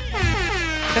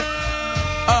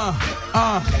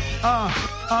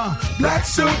 Black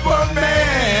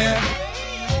Superman.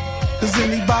 Is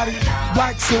anybody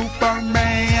Black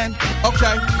Superman?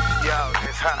 Okay. Yo,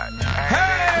 it's hot.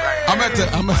 Hey! I'm at the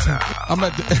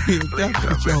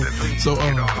show. So,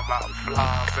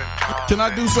 can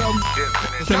I do something?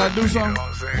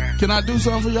 Can I do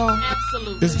something for y'all?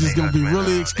 Absolutely. It's just gonna be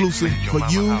really exclusive for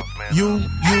you,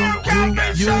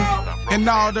 and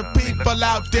all the people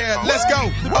out there. Let's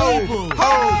go. Oh.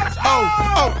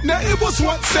 Now it was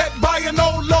once said by an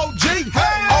old OG.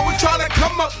 Always try to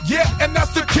come up, yeah, and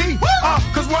that's the key.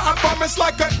 Cause where I'm from, it's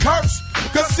like a curse.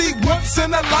 Cause see, once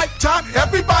in a lifetime,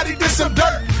 everybody did some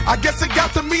dirt. I guess it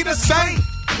got to me the same.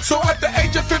 So at the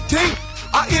age of 15,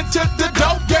 I entered the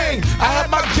dope game. I had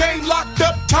my game locked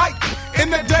up tight. In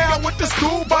the day I went to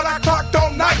school, but I clocked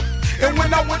all night. And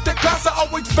when I went to class, I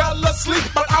always fell asleep.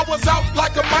 But I was out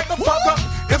like a motherfucker.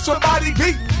 If somebody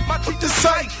beat, my teacher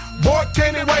say, boy,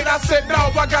 can't it wait? I said, no,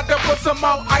 I got to put some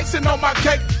more icing on my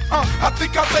cake. I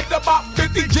think I saved about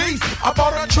 50 G's. I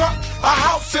bought a truck, a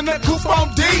house, and a coupe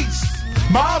on D's.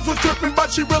 Moms was tripping, but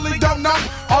she really don't know.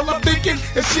 All I'm thinking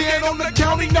is she ain't on the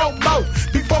county no more.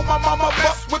 Before my mama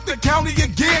bust with the county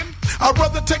again, I'd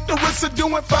rather take the risk of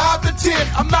doing 5 to 10.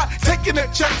 I'm not taking the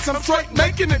checks, I'm straight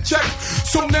making the checks.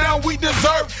 So now we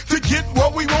deserve to get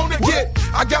what we want to get.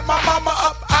 I got my mama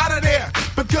up out of there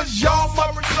because y'all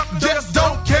motherfuckers just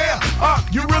don't care.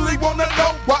 You really want to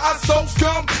know why I so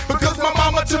scum? Because my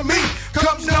mama to me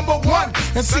comes number one.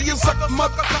 And see you sucker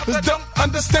motherfuckers don't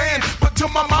understand. But to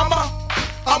my mama,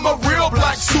 I'm a real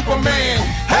black Superman.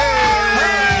 Hey,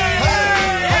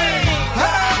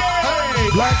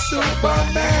 black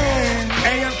Superman.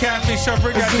 AM Caffeine Show,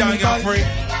 bring that down, y'all free.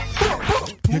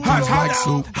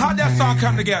 How'd that song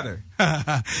come together?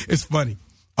 It's funny.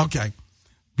 Okay.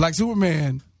 Black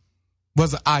Superman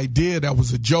was an idea that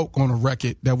was a joke on a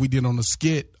record that we did on a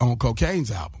skit on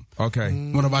Cocaine's album. Okay.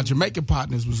 One of our Jamaican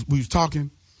partners we was talking,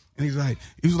 and he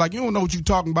was like, you don't know what you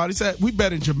talking about. He said, we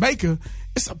bet in Jamaica,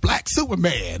 it's a black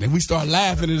Superman. And we started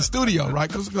laughing in the studio, right?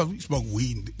 Because we smoke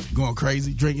weed and going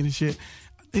crazy, drinking and shit.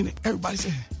 And everybody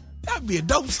said, that'd be a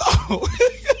dope song.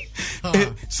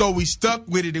 So we stuck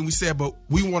with it and we said, but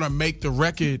we want to make the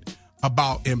record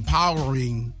about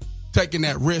empowering, taking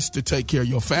that risk to take care of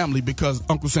your family, because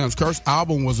Uncle Sam's Curse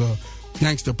album was a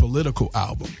gangster political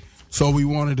album. So we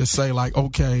wanted to say, like,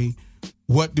 okay,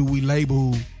 what do we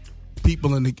label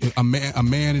people in a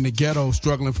man in the ghetto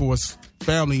struggling for his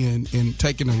family and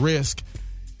taking a risk,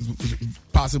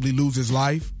 possibly lose his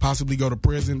life, possibly go to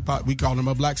prison. We call him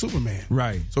a black Superman.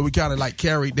 Right. So we kind of like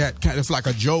carried that. It's like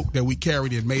a joke that we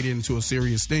carried and made it into a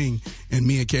serious thing. And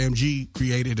me and KMG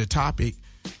created a topic,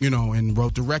 and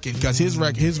wrote the record, because his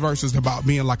verse is about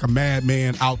being like a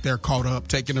madman out there caught up,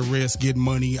 taking a risk, getting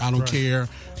money. I don't care.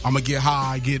 I'm going to get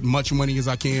high, get much money as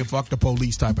I can. Fuck the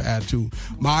police type of attitude.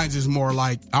 Mine's is more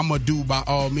like, I'm going to do by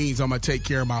all means. I'm going to take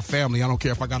care of my family. I don't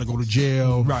care if I got to go to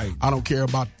jail. Right. I don't care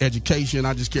about education.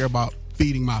 I just care about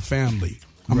feeding my family.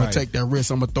 I'm going to take that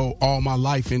risk. I'm going to throw all my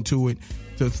life into it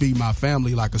to feed my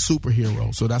family like a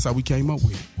superhero. So that's how we came up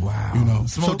with it. Wow.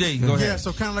 Small D, go ahead. Yeah,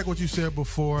 so kind of like what you said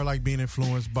before, like being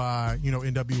influenced by,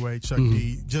 NWA, Chuck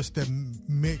D, just the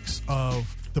mix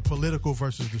of the political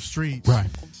versus the streets. Right.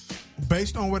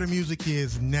 Based on where the music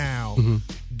is now,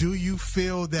 do you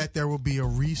feel that there will be a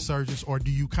resurgence, or do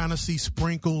you kind of see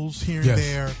sprinkles here and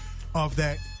there of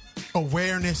that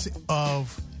awareness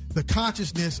of the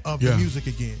consciousness of the music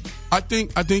again? I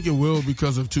think it will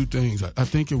because of two things. I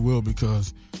think it will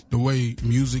because the way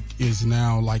music is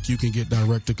now, like, you can get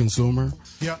direct to consumer.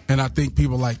 Yeah. And I think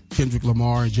people like Kendrick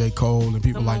Lamar and J. Cole and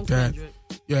people like that. Kendrick.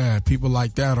 Yeah, people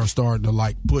like that are starting to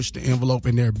like push the envelope,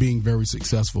 and they're being very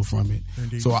successful from it.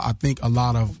 Indeed. So I think a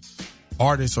lot of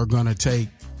artists are going to take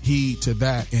heed to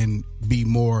that and be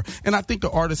more. And I think the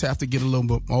artists have to get a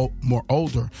little bit more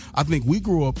older. I think we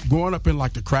growing up in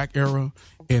like the crack era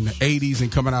in the 80s and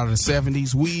coming out of the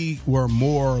 70s, we were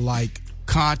more like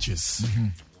conscious.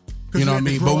 You know what I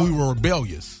mean? But we were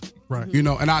rebellious. Right.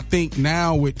 And I think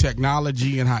now with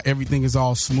technology and how everything is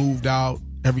all smoothed out,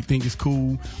 everything is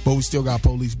cool, but we still got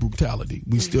police brutality.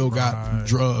 We still got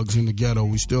drugs in the ghetto.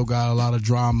 We still got a lot of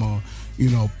drama.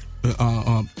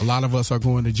 A lot of us are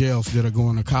going to jail that are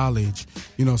going to college.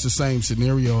 It's the same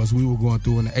scenario as we were going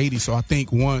through in the 80s. So I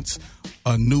think once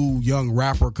a new young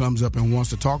rapper comes up and wants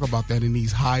to talk about that and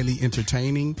he's highly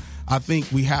entertaining, I think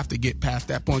we have to get past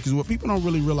that point. Because what people don't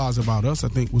really realize about us, I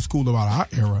think, what's cool about our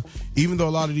era, even though a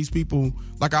lot of these people,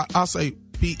 like I'll say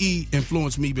PE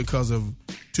influenced me because of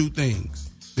two things.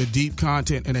 The deep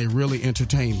content, and they really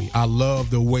entertained me. I love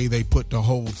the way they put the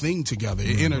whole thing together.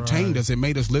 It entertained us. It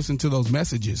made us listen to those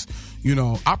messages.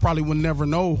 I probably would never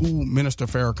know who Minister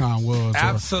Farrakhan was.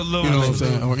 Absolutely. Or, what I'm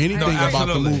saying, or anything about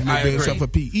the movement except for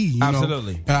PE.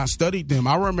 Absolutely. And I studied them.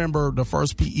 I remember the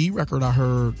first PE record I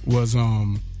heard was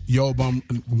Yo Bum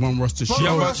Rush the Show.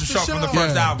 Yo Bum Rush the Show from the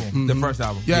first album. Mm-hmm. The first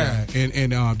album. Yeah.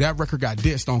 And that record got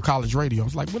dissed on college radio. I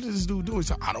was like, what is this dude doing?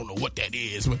 So I don't know what that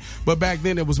is. But back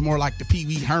then it was more like the Pee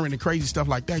Wee Herman and crazy stuff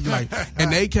like that. You're like,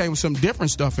 and they came with some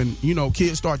different stuff, and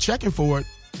kids start checking for it.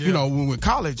 Yeah. When we're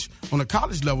on the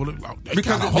college level,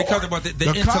 because of what the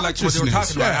intellect what they were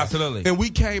talking about, absolutely. And we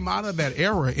came out of that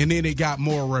era, and then it got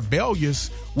more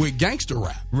rebellious with gangster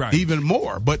rap, right? Even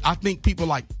more. But I think people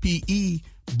like P.E.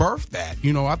 birthed that.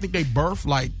 I think they birthed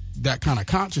like that kind of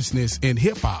consciousness in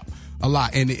hip hop a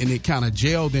lot, and it kind of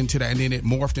gelled into that, and then it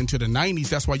morphed into the '90s.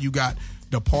 That's why you got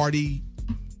the party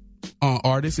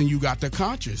artists, and you got the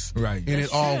conscious, right? And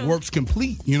it all works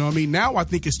complete. You know what I mean? Now I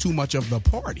think it's too much of the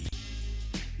party.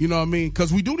 You know what I mean?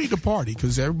 Because we do need to party,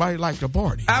 because everybody like to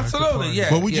party. Absolutely, yeah.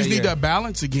 But we just need that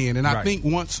balance again. And I think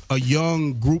once a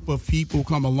young group of people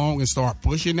come along and start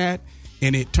pushing that,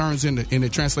 and it turns into, and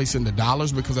it translates into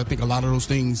dollars, because I think a lot of those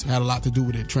things had a lot to do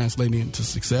with it translating into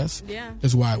success. Yeah.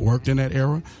 That's why it worked in that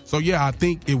era. So, yeah, I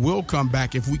think it will come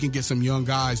back if we can get some young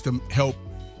guys to help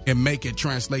and make it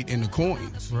translate into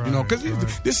coins. Right, because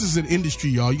this is an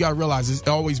industry, y'all. You got to realize it's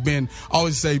always been, I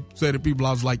always say to people, I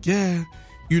was like, the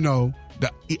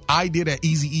idea that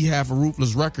Eazy-E had for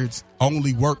Ruthless Records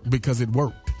only worked because it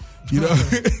worked.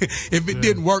 If it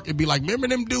didn't work, it'd be like, remember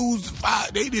them dudes?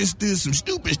 They just did some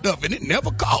stupid stuff and it never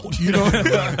caught.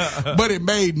 But it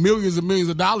made millions and millions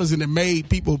of dollars, and it made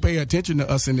people pay attention to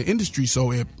us in the industry.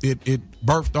 So it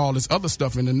birthed all this other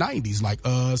stuff in the '90s, like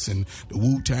us and the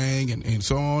Wu-Tang and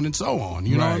so on and so on.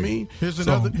 You know what I mean? Here's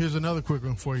another quick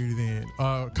one for you. Then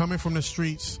coming from the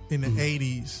streets in the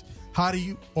 '80s. Have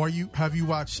you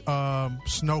watched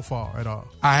Snowfall at all?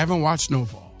 I haven't watched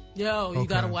Snowfall. Yo, you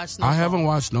gotta watch Snowfall. I haven't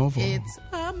watched Snowfall. It's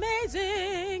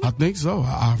amazing. I think so.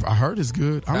 I heard it's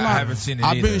good. I haven't seen it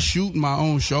I've been shooting my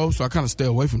own show, so I kind of stay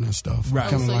away from that stuff. Right.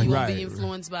 So you won't be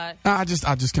influenced by it? I just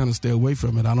kind of stay away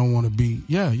from it. I don't want to be.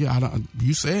 I don't.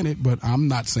 You saying it, but I'm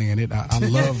not saying it. I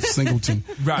love Singleton.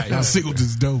 Right. Now,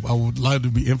 Singleton's dope. I would love to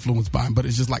be influenced by him, but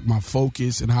it's just like my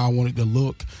focus and how I want it to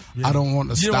look. Yeah. I don't want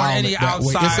to style it that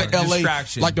way. It's an LA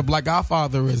distraction. Like the Black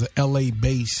Godfather is an LA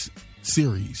based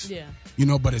series. Yeah.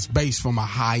 But it's based from a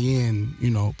high-end,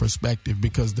 perspective,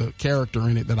 because the character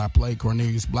in it that I play,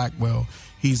 Cornelius Blackwell,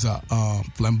 he's a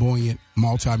flamboyant,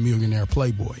 multimillionaire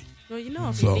playboy. Well,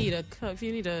 if you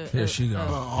need a here she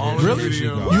goes. Really?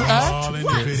 You act?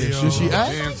 Did she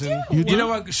act? You know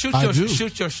what?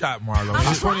 Shoot your shot, Marlo.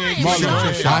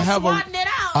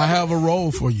 I have a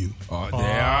role for you.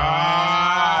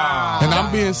 And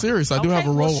I'm being serious. I do have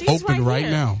a role open right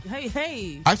now.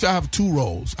 Hey. Actually, I have 2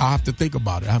 roles. I have to think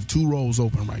about it. I have 2 roles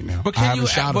open right now. But can you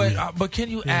act? But can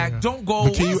you act? Don't go.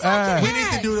 But can you act? We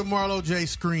need to do the Marlo J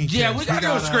screen test. Yeah, we got to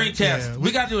do a screen test.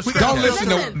 We got to do a screen test. Don't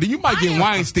listen to. You might get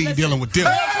Weinstein dealing with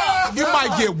them. You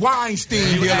might get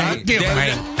Weinstein dealing with them,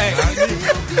 man.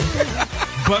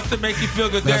 Buster make you feel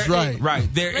good. That's right. Right.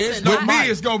 There is no. With me,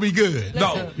 it's gonna be good.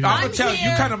 No, I'm gonna tell you.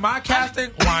 You kind of my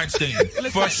casting, Weinstein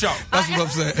for sure. That's what I'm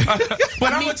saying.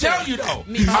 But I'm gonna tell you though.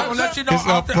 I'm gonna let you know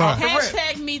off the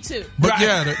Hashtag me too. But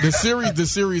the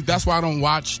series. That's why I don't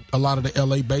watch a lot of the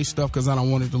LA based stuff, because I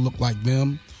don't want it to look like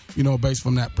them. Based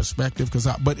from that perspective.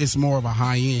 But it's more of a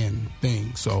high end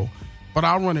thing. So. But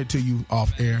I'll run it to you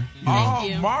off air.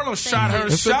 Marlo shot her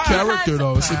it's shot. It's a character,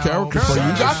 though. It's a character for you.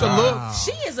 You got the look.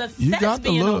 She is a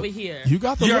thespian over here. You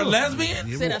got the You're look. a lesbian?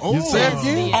 You said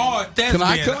again? Oh, a thespian. Can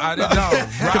I come? I didn't know.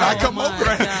 Can I come over?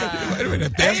 Wait a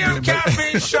minute.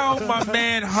 Caffeine Show, my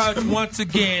man Hutch, once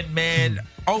again, man.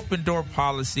 Open door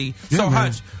policy. So,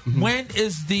 Hutch, when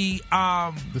is the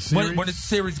series? When is the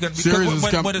series going to be?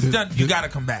 Because when it's done, you got to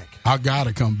come back. I got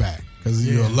to come back. Because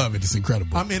you'll love it. It's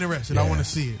incredible. I'm interested. I want to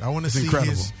see it. I want to see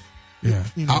incredible.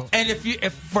 And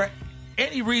if for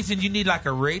any reason you need like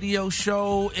a radio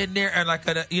show in there and like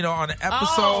a on an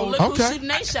episode. Oh, look who's shooting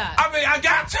they shot. I mean, I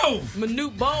got to.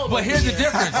 Manute Bowl. But here's the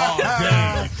difference.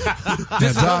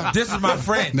 This is my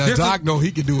friend. Now, Doc know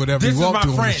he can do whatever he wants to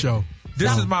on the show.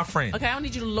 This is my friend. Okay, I don't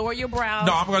need you to lower your brows.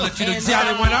 No, I'm going to let you see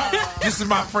how they went up. This is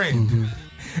my friend. Mm-hmm.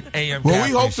 Well,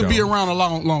 we hope to be around a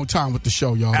long time with the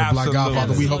show, y'all. The Black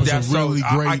Godfather. We hope it's a really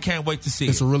great. I can't wait to see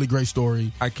it. It's a really great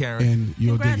story. I can't. And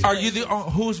you'll dig it. Are you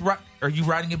Are you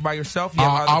writing it by yourself?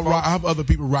 I have other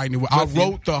people writing it. I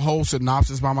wrote the whole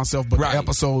synopsis by myself, but the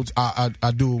episodes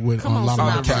I do it with a lot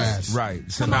of the cast. Right.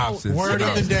 Synopsis. Word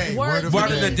of the day. Word of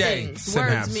the day.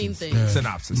 Words mean things.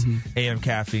 Synopsis.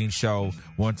 Caffeine Show.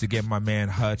 Once again, my man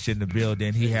Hutch in the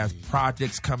building. He has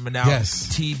projects coming out. Yes.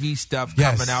 TV stuff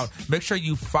coming out. Make sure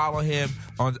you follow follow him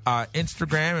on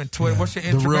Instagram and Twitter. What's your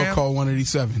Instagram? The Real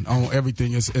Cold187 on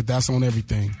everything. That's on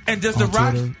everything. And does the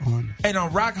Rock and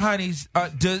on Rock Honeys,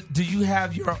 do you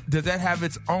have does that have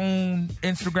its own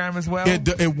Instagram as well?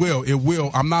 It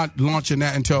will. I'm not launching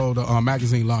that until the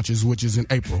magazine launches, which is in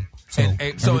April. So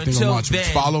until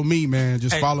then, follow me, man.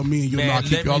 Just follow me, and I'll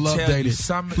keep y'all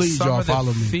updated. Please, y'all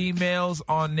follow me. Females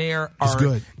on there are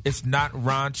good. It's not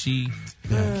raunchy.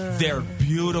 Yeah. They're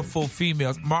beautiful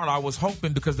females. Marla, I was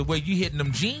hoping because the way you hitting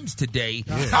them jeans today,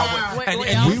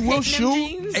 we will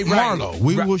shoot Marlo.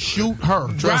 We will shoot her.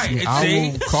 Trust me.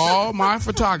 I will call my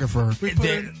photographer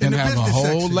and have a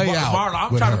whole layout. Marla,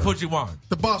 I'm trying to put you on.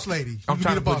 The boss lady. I'm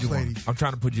trying to put you on. I'm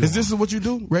trying to put you on. Is this what you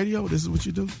do? Radio? This is what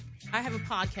you do? I have a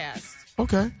podcast.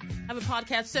 Okay. I have a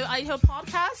podcast. So I do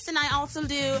podcasts, and I also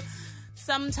do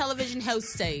some television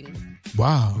hosting.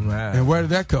 Wow. Right. And where did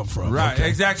that come from? Right,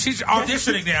 exactly. She's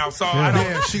auditioning now, so I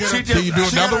don't. Yeah, can you do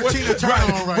another one?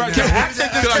 Can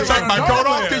I take my coat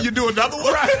off? Can you do another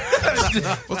one? Right.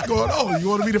 What's going on? You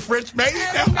want to be the French maid?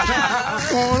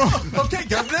 What's going on? Okay,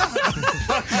 Governor.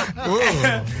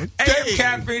 AM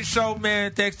Caffeine Show,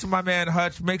 man. Thanks to my man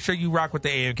Hutch. Make sure you rock with the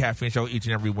AM Caffeine Show each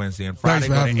and every Wednesday and Friday.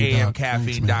 Go to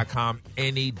amcaffeine.com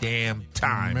any damn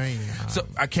time. Man. So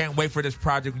I can't wait for this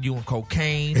project with you and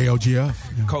Cocaine. ALGF.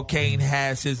 Yeah. Cocaine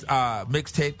has his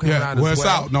mixtape coming out as well. It's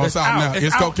out. No, it's out now.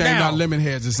 It's Cocaine Not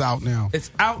Lemonheads. It's out now. It's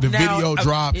out now. The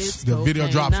video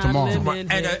drops tomorrow.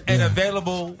 And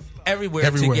available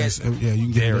everywhere to get. Yeah, you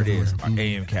can get there. It is. Our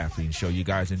AM Caffeine Show. You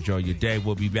guys enjoy your day.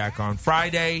 We'll be back on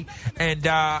Friday. And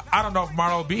I don't know if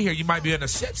Marlo will be here. You might be in a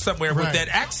set somewhere with that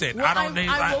accent. Well,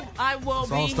 I will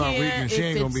be here. She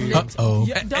ain't gonna be here.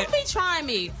 Don't be trying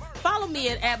me. Follow me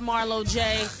at Marlo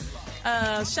J.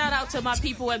 Shout out to my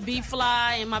people at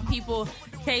B-Fly and my people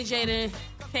KJ,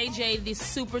 the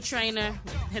super trainer,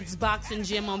 his boxing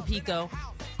gym on Pico.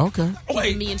 Okay.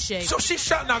 Wait, me in shape. So she's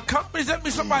shouting out companies. That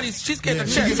means she's getting a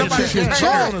check. Somebody's paying her.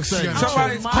 Shout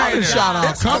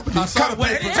out companies. Shout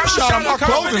out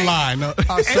clothing line.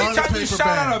 Anytime you shout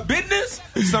out a business,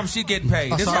 she getting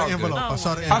paid. I saw the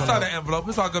envelope.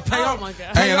 It's all good. Pay oh up. My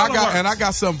God. Hey, and I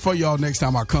got something for y'all next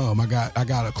time I come. I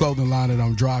got a clothing line that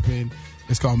I'm dropping.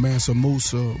 It's called Mansa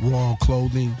Musa Raw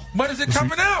Clothing. When is it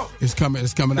coming out? It's coming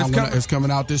out. It's coming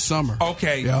out this summer.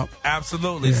 Okay. Yep.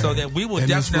 Absolutely. Yeah. So then we will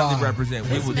definitely represent.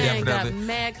 We will definitely. Got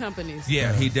mad companies.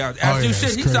 Yeah, he does.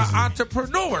 He's an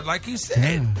entrepreneur, like he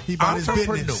said. Yeah. He bought his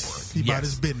business. He bought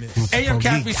his business. AM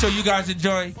Caffeine Show. You guys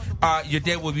enjoy your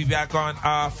day. We'll be back on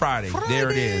Friday. There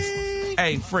it is.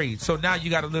 Hey, Free. So now you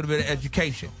got a little bit of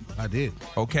education. I did.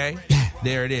 Okay.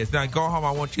 There it is. Now go home.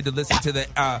 I want you to listen to the.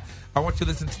 I want you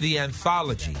to listen to the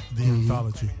anthology. The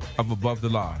anthology of Above the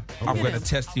Law. Okay. I'm going to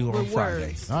test you on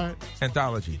Friday. All right.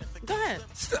 Anthology. Go ahead.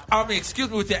 I mean, excuse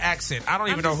me with your accent. I don't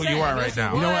even know who you are right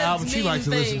now. You know what album she likes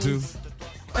to listen to?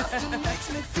 Busted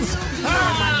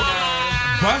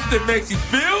makes you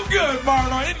feel good,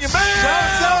 Marlon. In your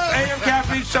man. AM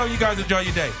Caffeine Show. You guys enjoy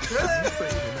your day.